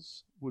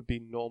levels would be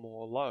normal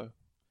or low.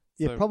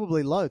 Yeah,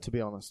 probably low, to be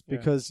honest,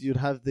 because you'd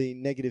have the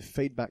negative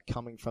feedback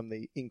coming from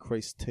the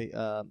increased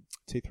T3,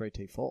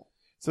 T4.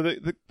 So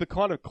the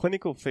kind of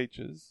clinical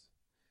features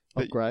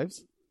of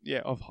Graves?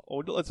 Yeah,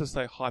 or let's just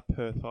say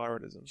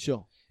hyperthyroidism.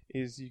 Sure.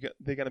 Is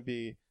they're going to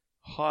be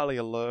highly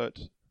alert,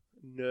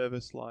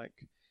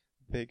 nervous-like.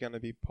 They're going to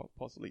be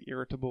possibly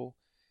irritable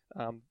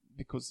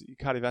because your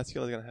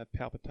cardiovascular is going to have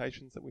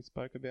palpitations that we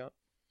spoke about.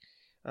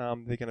 They're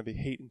going to be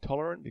heat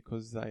intolerant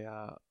because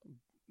their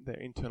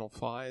internal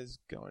fires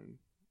going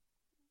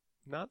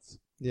nuts.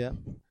 Yeah.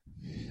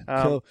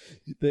 Cool.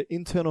 The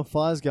internal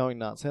fire's going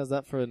nuts. How's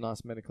that for a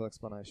nice medical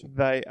explanation?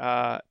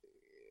 Their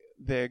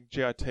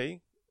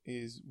GIT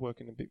is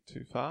working a bit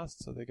too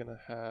fast, so they're going to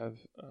have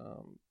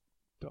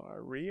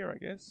diarrhea, I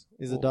guess.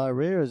 Is it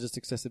diarrhea or just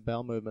excessive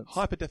bowel movements?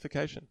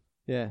 Hyperdefecation.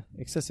 Yeah,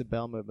 excessive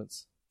bowel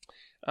movements.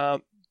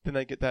 Then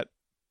they get that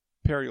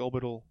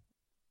periorbital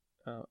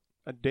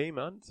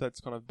edema, so it's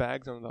kind of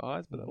bags under the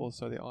eyes, but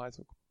also the eyes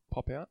will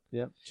pop out.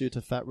 Yeah, due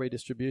to fat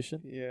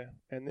redistribution. Yeah,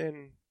 and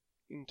then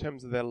in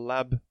terms of their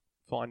lab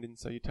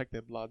findings, so you take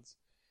their bloods,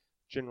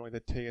 generally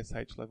the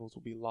TSH levels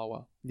will be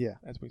lower. Yeah.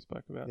 As we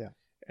spoke about. Yeah.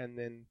 And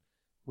then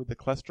with the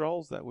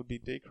cholesterols, that would be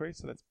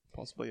decreased, so that's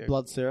possibly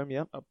blood serum,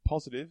 yeah. a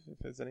positive, if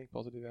there's any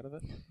positive out of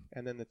it.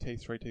 And then the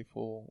T3, T4,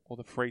 or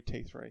the free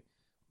T3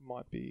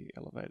 might be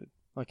elevated.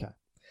 Okay.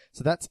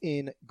 So that's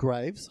in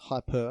Graves,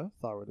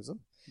 hyperthyroidism.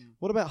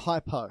 What about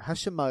hypo?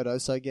 Hashimoto,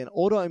 so again,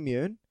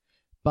 autoimmune,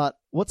 but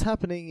what's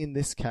happening in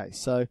this case?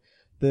 So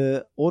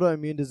the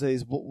autoimmune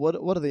disease, what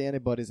are the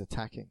antibodies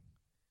attacking?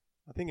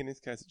 I think in this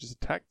case it just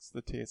attacks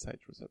the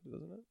TSH receptor,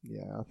 doesn't it?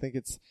 Yeah, I think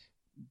it's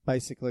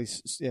basically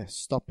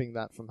stopping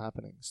that from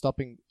happening,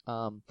 stopping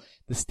the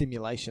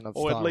stimulation of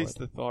or thyroid. at least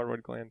the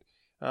thyroid gland.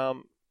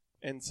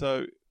 And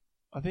so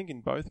I think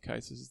in both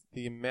cases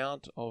the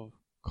amount of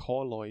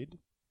colloid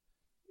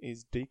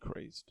is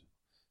decreased.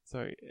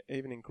 So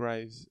even in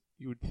Graves,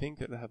 you would think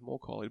that they have more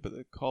colloid, but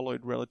the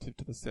colloid relative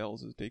to the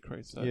cells is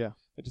decreased. So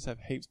they just have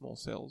heaps more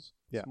cells,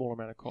 small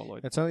amount of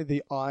colloid. It's only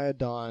the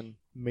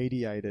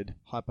iodine-mediated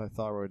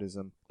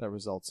hypothyroidism that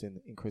results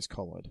in increased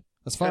colloid,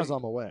 as far as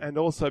I'm aware. And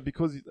also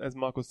because, as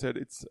Michael said,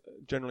 it's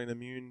generally an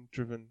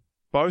immune-driven,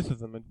 both of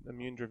them an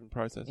immune-driven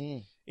process.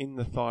 In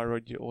the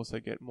thyroid, you also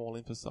get more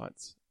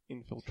lymphocytes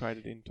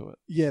infiltrated into it.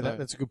 Yeah, so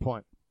that's a good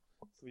point.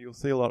 So you'll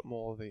see a lot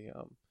more of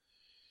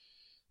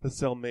the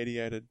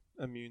cell-mediated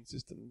immune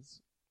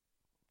systems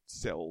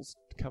cells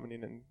coming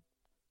in and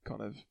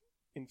kind of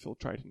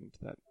infiltrating into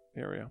that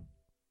area.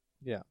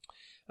 Yeah.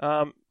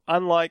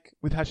 Unlike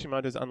with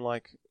Hashimoto's,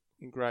 unlike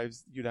in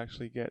Graves, you'd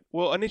actually get...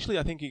 Well, initially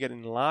I think you get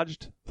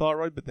enlarged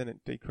thyroid, but then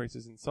it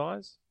decreases in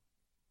size.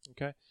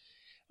 Okay.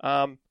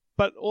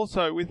 But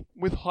also with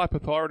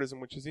hypothyroidism,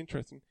 which is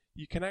interesting,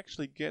 you can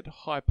actually get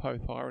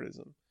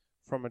hypothyroidism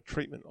from a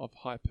treatment of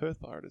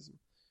hyperthyroidism.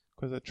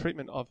 Because a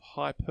treatment of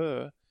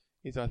hyper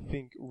is, I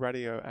think,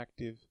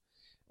 radioactive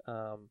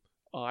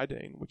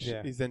iodine, which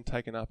is then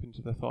taken up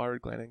into the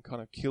thyroid gland and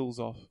kind of kills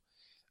off.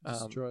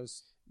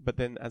 Destroys. But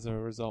then as a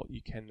result,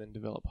 you can then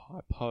develop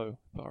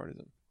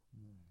hypothyroidism.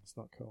 It's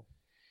not cool.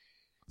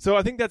 So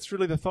I think that's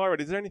really the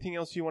thyroid. Is there anything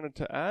else you wanted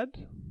to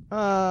add?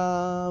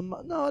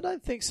 No, I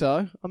don't think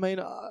so. I mean,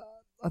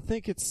 I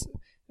think it's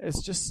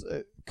just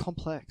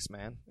complex,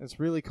 man. It's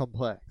really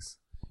complex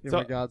in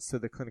regards to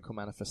the clinical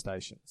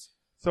manifestations.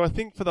 So I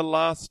think for the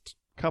last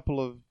couple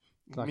of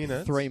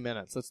minutes... 3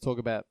 minutes, let's talk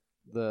about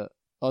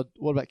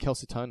what about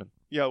calcitonin?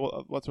 Yeah,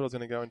 well, that's what I was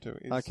going to go into.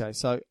 Okay,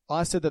 so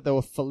I said that there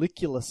were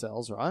follicular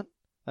cells, right?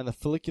 And the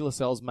follicular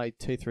cells made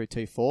T3,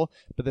 T4,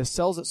 but there's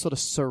cells that sort of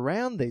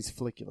surround these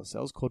follicular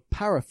cells called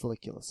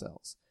parafollicular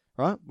cells,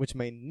 right? Which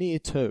mean near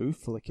to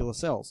follicular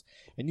cells.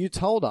 And you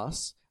told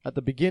us at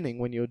the beginning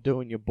when you were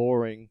doing your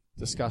boring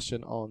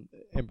discussion on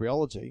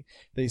embryology,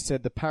 that you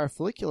said the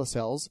parafollicular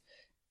cells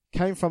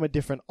came from a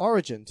different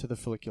origin to the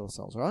follicular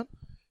cells, right?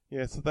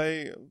 Yeah, so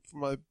they,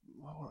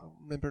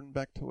 remembering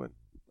back to it,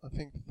 I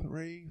think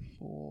 3,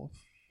 4,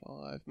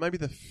 5, maybe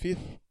the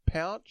 5th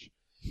pouch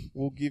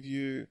will give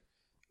you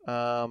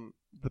the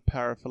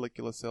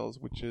parafollicular cells,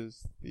 which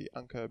is the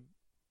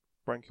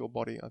uncobranchial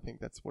body. I think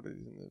that's what it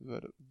is in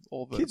the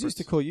all vertebrates. Kids used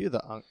to call you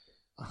the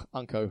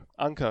unco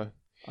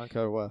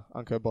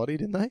body,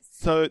 didn't they?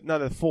 So no,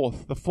 the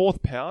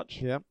fourth pouch.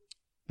 Yeah.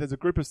 There's a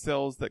group of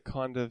cells that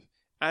kind of,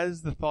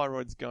 as the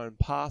thyroid's going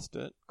past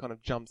it, kind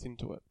of jumps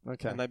into it.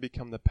 Okay. And they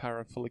become the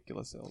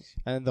parafollicular cells.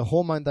 And the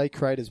hormone they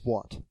create is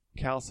what?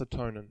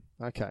 Calcitonin.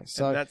 Okay,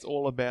 so and that's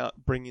all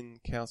about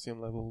bringing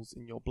calcium levels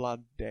in your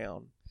blood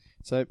down.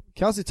 So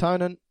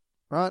calcitonin,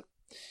 right,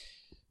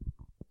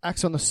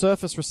 acts on the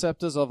surface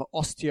receptors of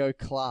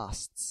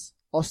osteoclasts.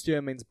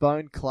 Osteo means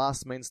bone,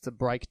 clast means to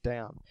break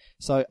down.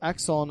 So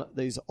acts on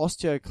these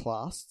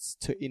osteoclasts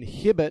to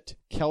inhibit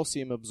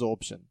calcium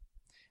absorption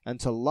and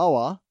to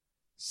lower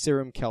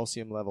serum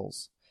calcium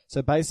levels.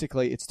 So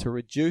basically it's to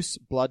reduce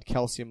blood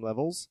calcium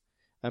levels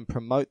and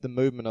promote the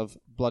movement of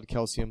blood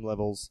calcium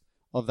levels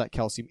of that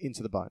calcium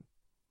into the bone.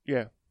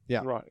 Yeah.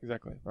 Yeah. Right,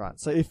 exactly. Right.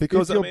 So if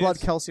your blood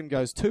calcium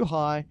goes too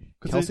high,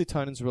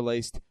 calcitonin's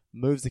released,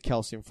 moves the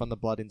calcium from the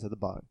blood into the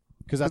bone.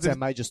 Because that's our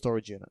major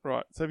storage unit.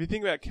 Right. So if you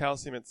think about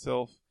calcium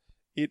itself,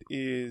 it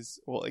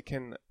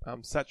can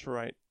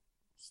saturate,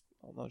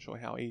 I'm not sure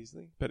how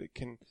easily, but it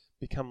can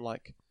become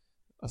like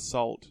a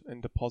salt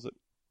and deposit.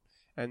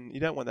 And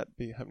you don't want that to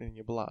be happening in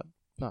your blood.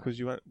 No. Because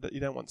you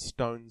don't want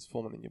stones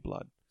forming in your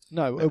blood.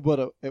 No, it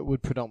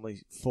would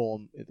predominantly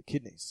form in the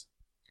kidneys.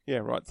 Yeah,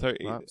 right. So,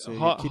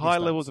 high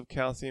levels of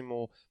calcium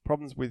or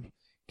problems with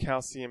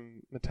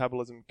calcium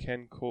metabolism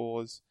can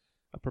cause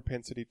a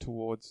propensity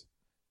towards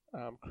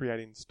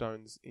creating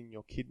stones in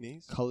your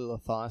kidneys.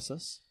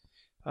 Cholelithiasis.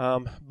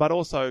 But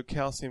also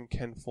calcium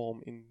can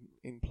form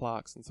in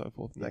plaques and so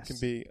forth. And that can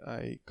be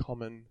a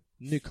common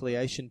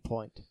nucleation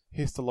point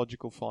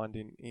histological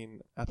finding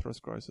in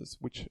atherosclerosis,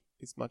 which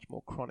is much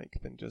more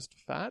chronic than just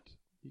fat.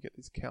 You get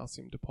these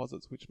calcium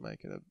deposits, which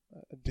make it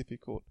a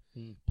difficult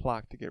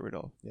plaque to get rid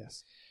of.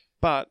 Yes.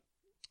 But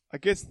I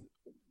guess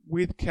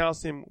with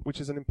calcium, which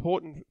is an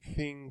important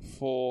thing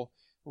for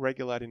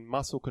regulating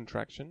muscle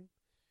contraction,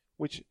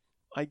 which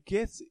I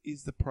guess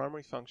is the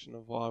primary function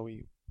of why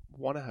we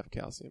want to have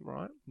calcium,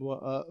 right?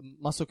 Well,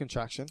 muscle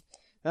contraction.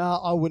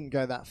 I wouldn't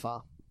go that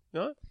far.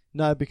 No?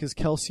 No, because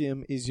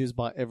calcium is used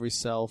by every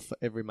cell for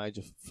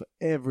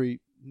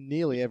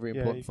nearly every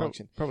important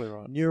function. Probably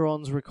right.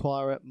 Neurons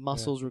require it.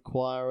 Muscles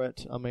require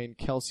it. I mean,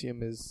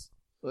 calcium is...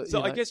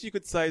 So I guess you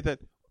could say that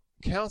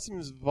calcium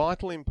is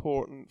vitally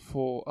important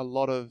for a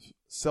lot of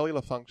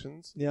cellular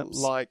functions,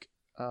 like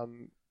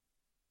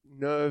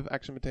nerve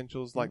action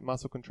potentials, like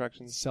muscle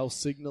contractions. Cell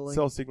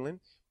signaling.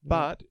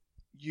 But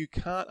you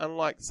can't,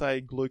 unlike,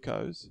 say,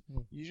 glucose,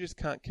 you just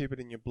can't keep it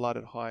in your blood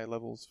at high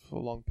levels for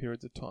long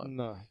periods of time.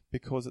 No.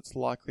 Because it's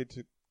likely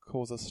to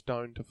cause a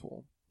stone to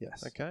form.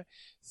 Yes. Okay?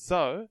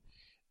 So,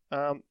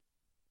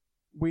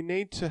 we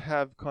need to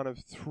have kind of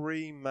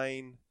three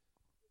main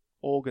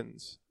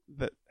organs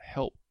that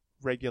help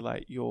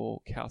regulate your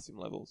calcium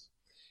levels.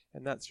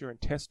 And that's your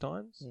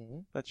intestines,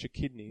 that's your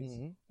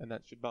kidneys, and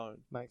that's your bone.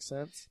 Makes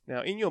sense.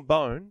 Now, in your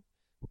bone,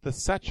 the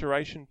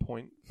saturation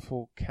point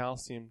for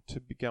calcium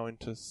to go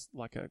into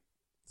like a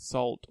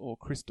salt or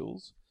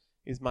crystals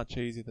is much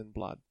easier than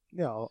blood.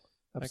 Yeah,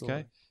 absolutely.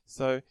 Okay?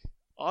 So,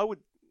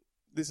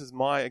 this is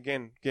my,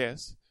 again,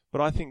 guess, but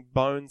I think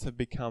bones have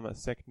become a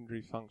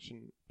secondary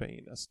function,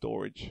 being a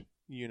storage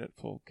unit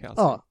for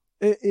calcium. Oh,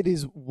 it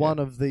is one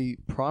of the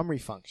primary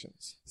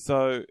functions.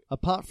 So,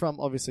 apart from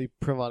obviously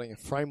providing a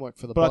framework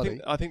for the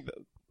body. I think that,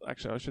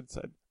 actually, I should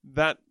say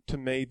that to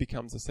me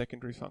becomes a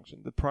secondary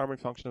function. The primary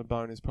function of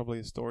bone is probably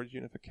a storage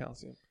unit for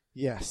calcium.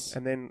 Yes.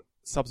 And then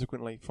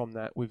subsequently from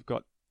that, we've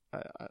got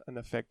an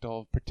effect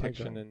of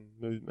protection and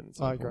movement and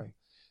so forth. I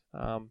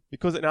agree.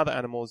 Because in other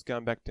animals,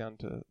 going back down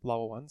to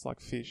lower ones like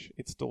fish,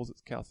 it stores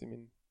its calcium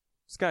in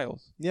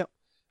scales. Yep.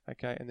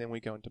 Okay, and then we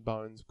go into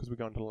bones because we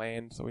go into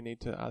land, so we need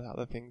to add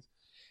other things.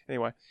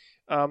 Anyway,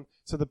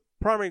 so the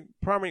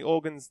primary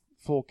organs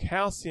for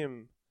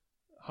calcium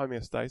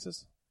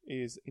homeostasis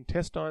is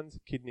intestines,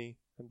 kidney,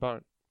 and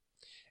bone.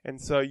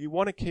 And so you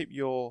want to keep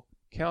your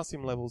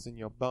calcium levels in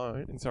your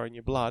in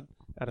your blood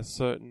at a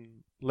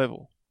certain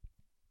level.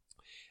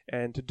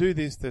 And to do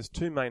this, there's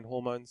two main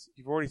hormones.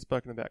 You've already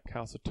spoken about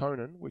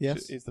calcitonin, which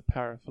is the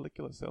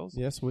parafollicular cells.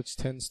 Yes, which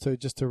tends to,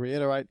 just to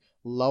reiterate,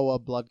 lower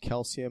blood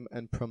calcium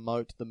and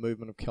promote the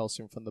movement of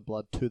calcium from the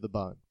blood to the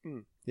bone.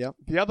 Yeah.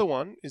 The other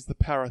one is the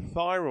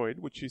parathyroid,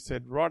 which you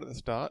said right at the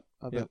start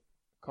are the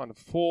kind of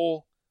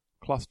 4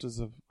 clusters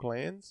of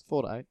glands.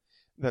 4 to 8.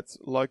 That's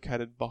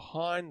located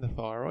behind the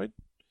thyroid.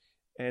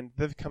 And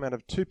they've come out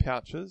of 2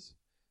 pouches.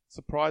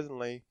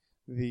 Surprisingly,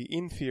 the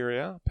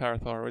inferior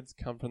parathyroids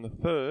come from the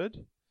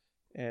third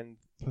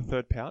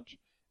pouch,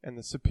 and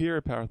the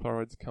superior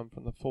parathyroids come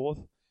from the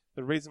 4th.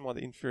 The reason why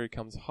the inferior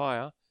comes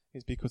higher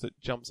is because it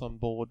jumps on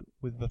board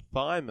with the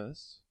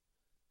thymus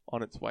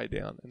on its way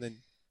down, and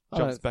then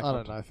jumps back. I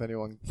don't know if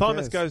anyone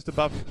Thymus cares. goes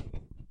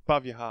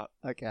above your heart.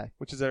 Okay.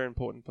 Which is very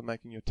important for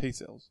making your T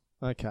cells.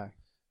 Okay.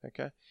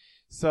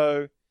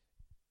 So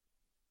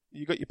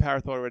you got your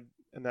parathyroid,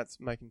 and that's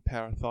making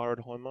parathyroid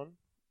hormone.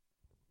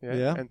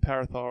 Yeah. And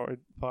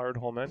parathyroid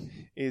hormone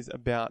is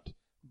about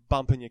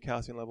bumping your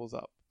calcium levels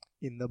up.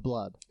 In the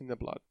blood.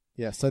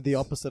 Yeah, so the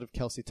opposite of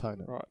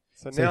calcitonin. Right.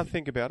 So now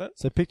think about it.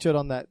 So picture it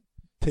on that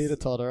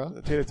teeter-totterer.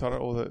 The teeter-totter,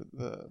 or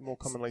the more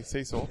commonly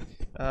seesaw.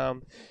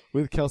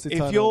 With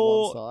calcitonin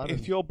on one side.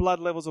 If your blood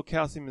levels or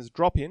calcium is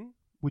dropping,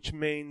 which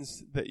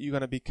means that you're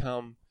going to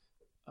become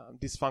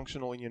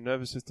dysfunctional in your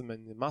nervous system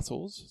and your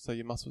muscles, so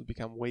your muscles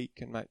become weak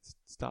and might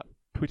start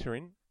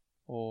twittering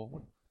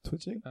or...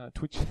 Twitching?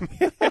 Twitching.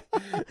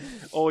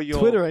 Or your...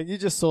 Twittering? You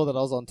just saw that I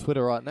was on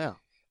Twitter right now.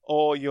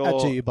 Or your...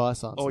 At GU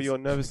Biosciences. Or your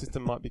nervous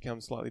system might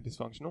become slightly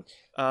dysfunctional.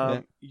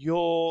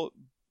 Your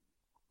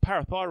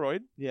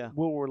parathyroid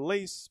will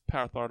release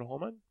parathyroid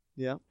hormone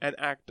and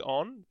act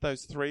on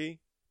those 3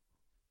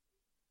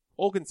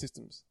 organ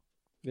systems.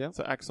 Yeah.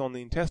 So acts on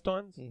the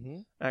intestines,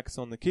 acts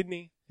on the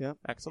kidney,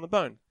 acts on the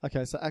bone.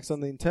 Okay, so acts on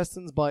the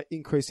intestines by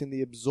increasing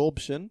the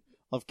absorption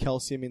of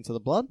calcium into the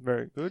blood.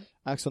 Very good.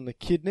 Acts on the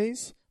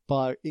kidneys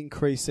by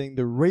increasing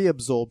the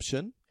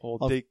reabsorption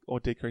or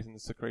decreasing the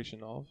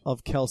secretion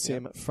of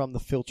calcium from the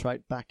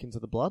filtrate back into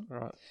the blood.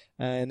 Right.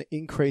 And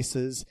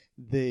increases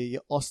the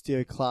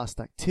osteoclast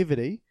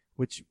activity,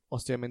 which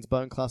osteo means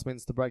bone, clast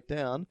means to break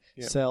down,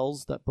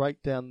 cells that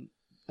break down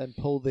and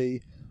pull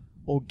the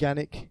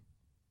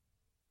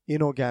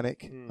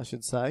inorganic, I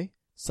should say,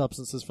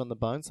 substances from the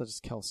bone, such as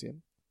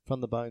calcium,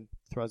 from the bone,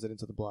 throws it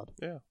into the blood.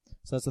 Yeah.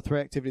 So that's the 3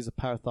 activities of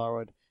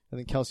parathyroid, and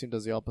then calcium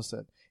does the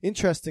opposite.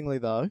 Interestingly,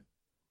 though,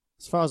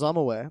 as far as I'm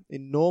aware,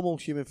 in normal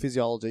human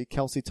physiology,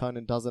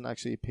 calcitonin doesn't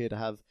actually appear to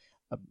have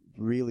a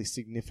really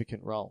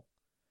significant role.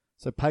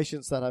 So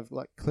patients that have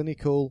like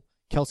clinical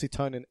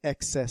calcitonin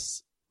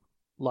excess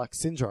like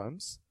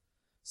syndromes,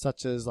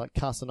 such as like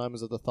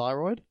carcinomas of the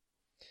thyroid,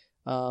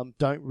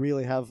 don't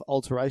really have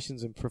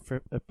alterations in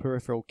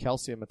peripheral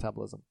calcium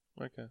metabolism.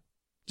 Okay.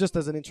 Just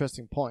as an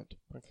interesting point.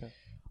 Okay.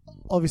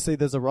 Obviously,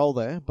 there's a role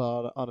there,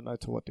 but I don't know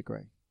to what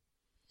degree.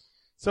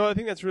 So I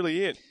think that's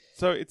really it.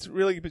 So it's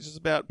really just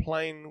about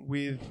playing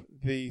with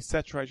the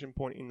saturation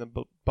point in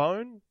the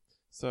bone.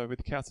 So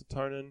with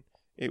calcitonin,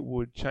 it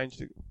would change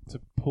to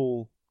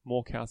pull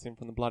more calcium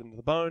from the blood into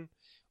the bone.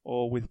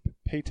 Or with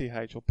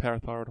PTH or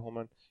parathyroid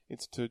hormone,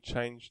 it's to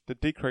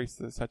decrease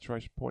the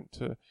saturation point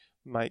to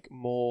make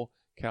more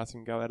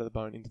calcium go out of the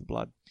bone into the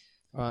blood.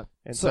 Right.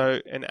 And so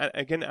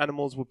again,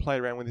 animals will play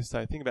around with this.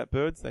 So think about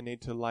birds. They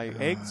need to lay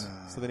eggs,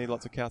 so they need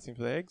lots of calcium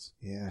for the eggs.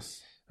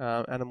 Yes.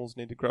 Animals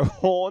need to grow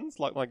horns,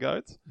 like my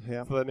goats.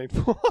 Yeah. So they need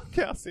more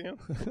calcium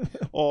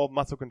or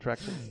muscle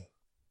contractions.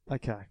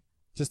 Okay.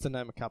 Just to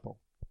name a couple.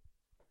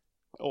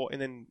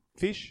 And then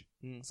fish,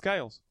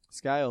 scales.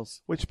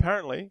 Scales. Which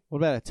apparently... What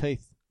about our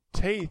teeth?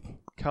 Teeth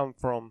come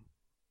from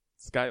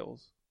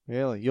scales.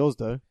 Really? Yours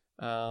do?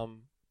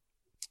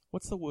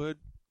 What's the word?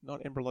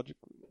 Not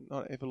embryological,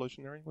 not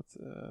evolutionary. What's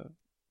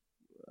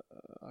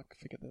I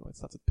forget the word. It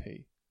starts with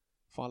P.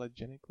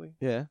 Phylogenetically.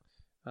 Yeah.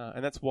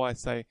 And that's why I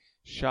say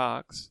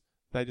sharks.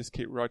 They just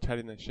keep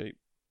rotating their teeth.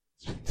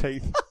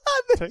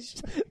 The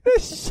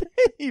sheep.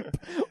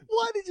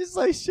 Why did you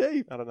say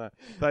sheep? I don't know.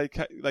 They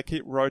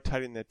keep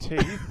rotating their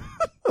teeth.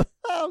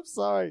 I'm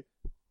sorry.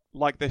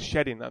 Like they're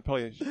shedding. They're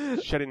probably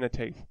shedding their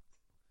teeth.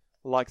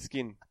 Like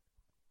skin.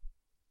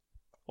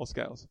 Or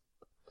scales.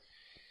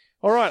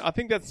 All right. I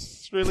think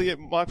that's really it.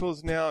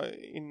 Michael's now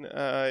in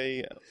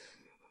a...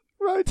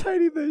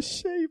 Rotating the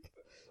sheep.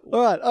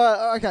 All right.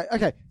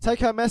 Okay. Take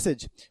home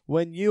message.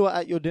 When you are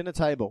at your dinner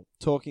table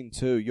talking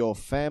to your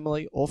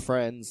family or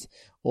friends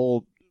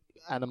or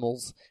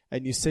animals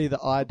and you see the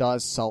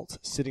iodized salt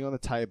sitting on the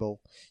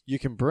table, you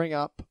can bring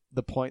up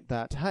the point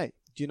that, hey,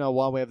 do you know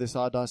why we have this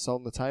iodized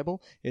salt on the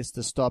table? It's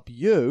to stop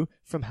you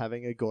from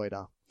having a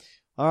goiter.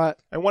 All right.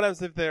 And what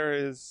happens if there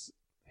is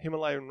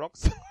Himalayan rock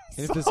salt?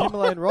 And if there's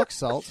Himalayan rock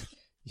salt,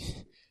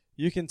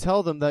 you can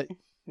tell them that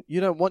you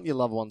don't want your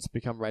loved ones to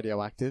become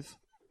radioactive.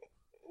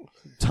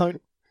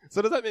 Don't.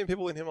 So does that mean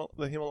people in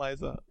the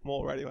Himalayas are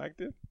more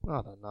radioactive?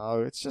 I don't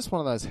know. It's just one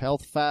of those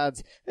health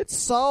fads. It's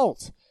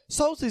salt.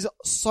 Salt is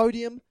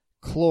sodium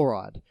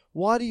chloride.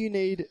 Why do you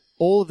need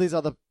all of these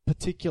other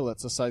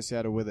particulates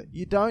associated with it?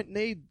 You don't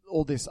need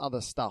all this other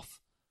stuff.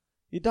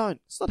 You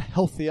don't. It's not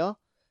healthier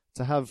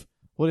to have,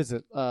 what is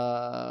it,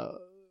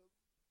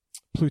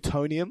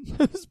 plutonium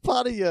as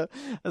part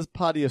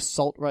of your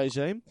salt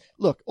regime.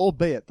 Look,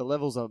 albeit the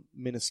levels are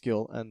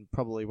minuscule and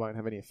probably won't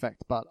have any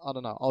effect, but I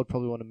don't know. I would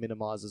probably want to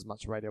minimize as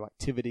much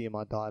radioactivity in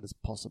my diet as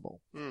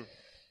possible.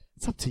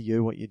 It's up to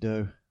you what you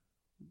do.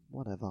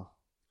 Whatever.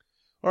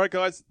 All right,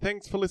 guys.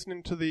 Thanks for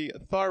listening to the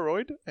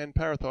Thyroid and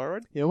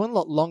Parathyroid. Yeah, it went a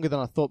lot longer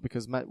than I thought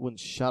because Matt wouldn't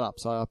shut up.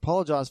 So I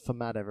apologize for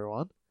Matt,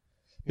 everyone.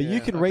 But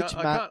you can reach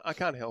Matt. I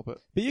can't help it.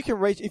 But you can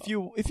reach if you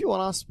want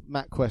to ask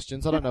Matt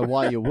questions. I don't know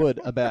why you would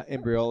about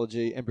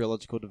embryology,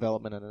 embryological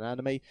development, and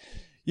anatomy.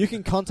 You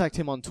can contact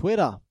him on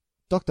Twitter,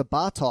 Dr.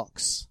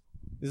 Bartox.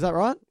 Is that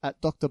right?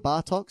 At Dr.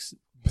 Bartox,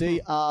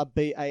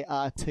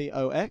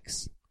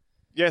 DRBARTOX.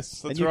 Yes,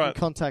 that's right. And you can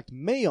contact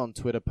me on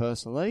Twitter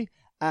personally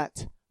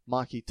at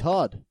Mikey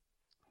Todd.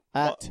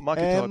 At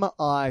MICKEYTOD.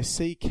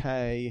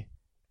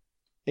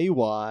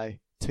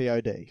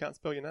 Can't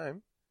spell your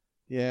name.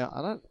 Yeah,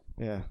 I don't.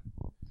 Yeah.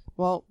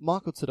 Well,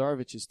 Michael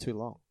Todorovich is too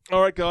long.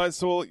 All right, guys.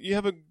 So you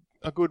have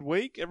a good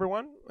week,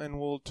 everyone,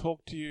 and we'll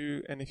talk to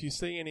you. And if you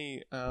see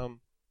any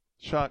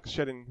sharks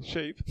shedding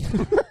sheep,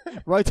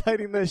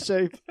 rotating their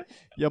sheep,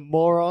 you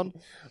moron.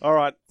 All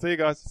right. See you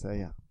guys. See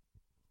ya.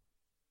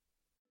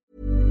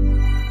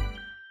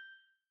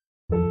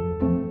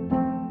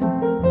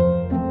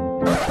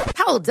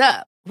 Hold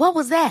up. What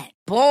was that?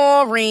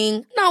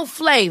 Boring. No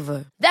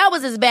flavor. That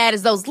was as bad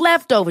as those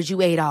leftovers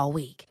you ate all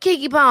week.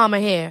 Keke Palmer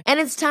here. And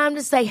it's time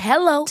to say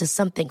hello to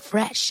something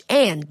fresh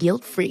and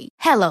guilt-free.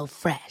 Hello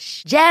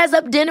Fresh. Jazz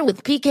up dinner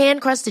with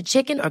pecan-crusted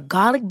chicken or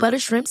garlic butter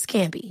shrimp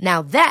scampi.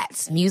 Now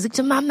that's music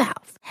to my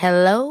mouth.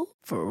 Hello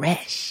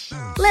Fresh.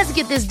 Let's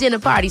get this dinner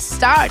party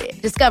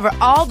started. Discover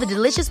all the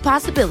delicious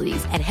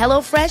possibilities at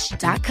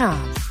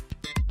HelloFresh.com.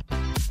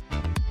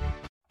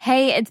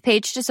 Hey, it's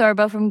Paige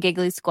DeSorbo from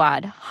Giggly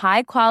Squad.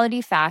 High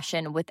quality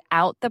fashion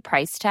without the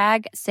price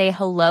tag. Say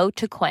hello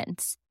to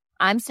Quince.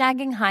 I'm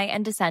snagging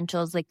high-end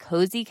essentials like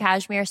cozy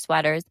cashmere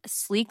sweaters,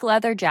 sleek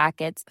leather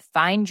jackets,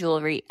 fine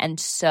jewelry, and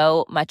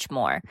so much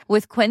more.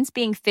 With Quince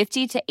being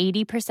 50 to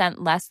 80%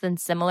 less than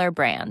similar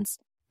brands.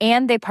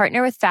 And they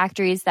partner with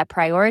factories that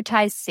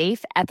prioritize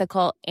safe,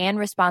 ethical, and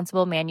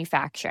responsible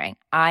manufacturing.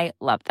 I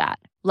love that.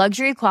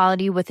 Luxury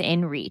quality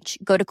within reach.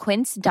 Go to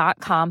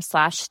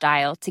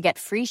quince.com/style to get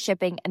free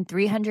shipping and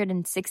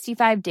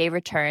 365-day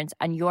returns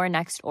on your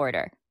next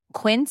order.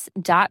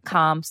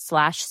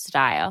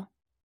 Quince.com/style.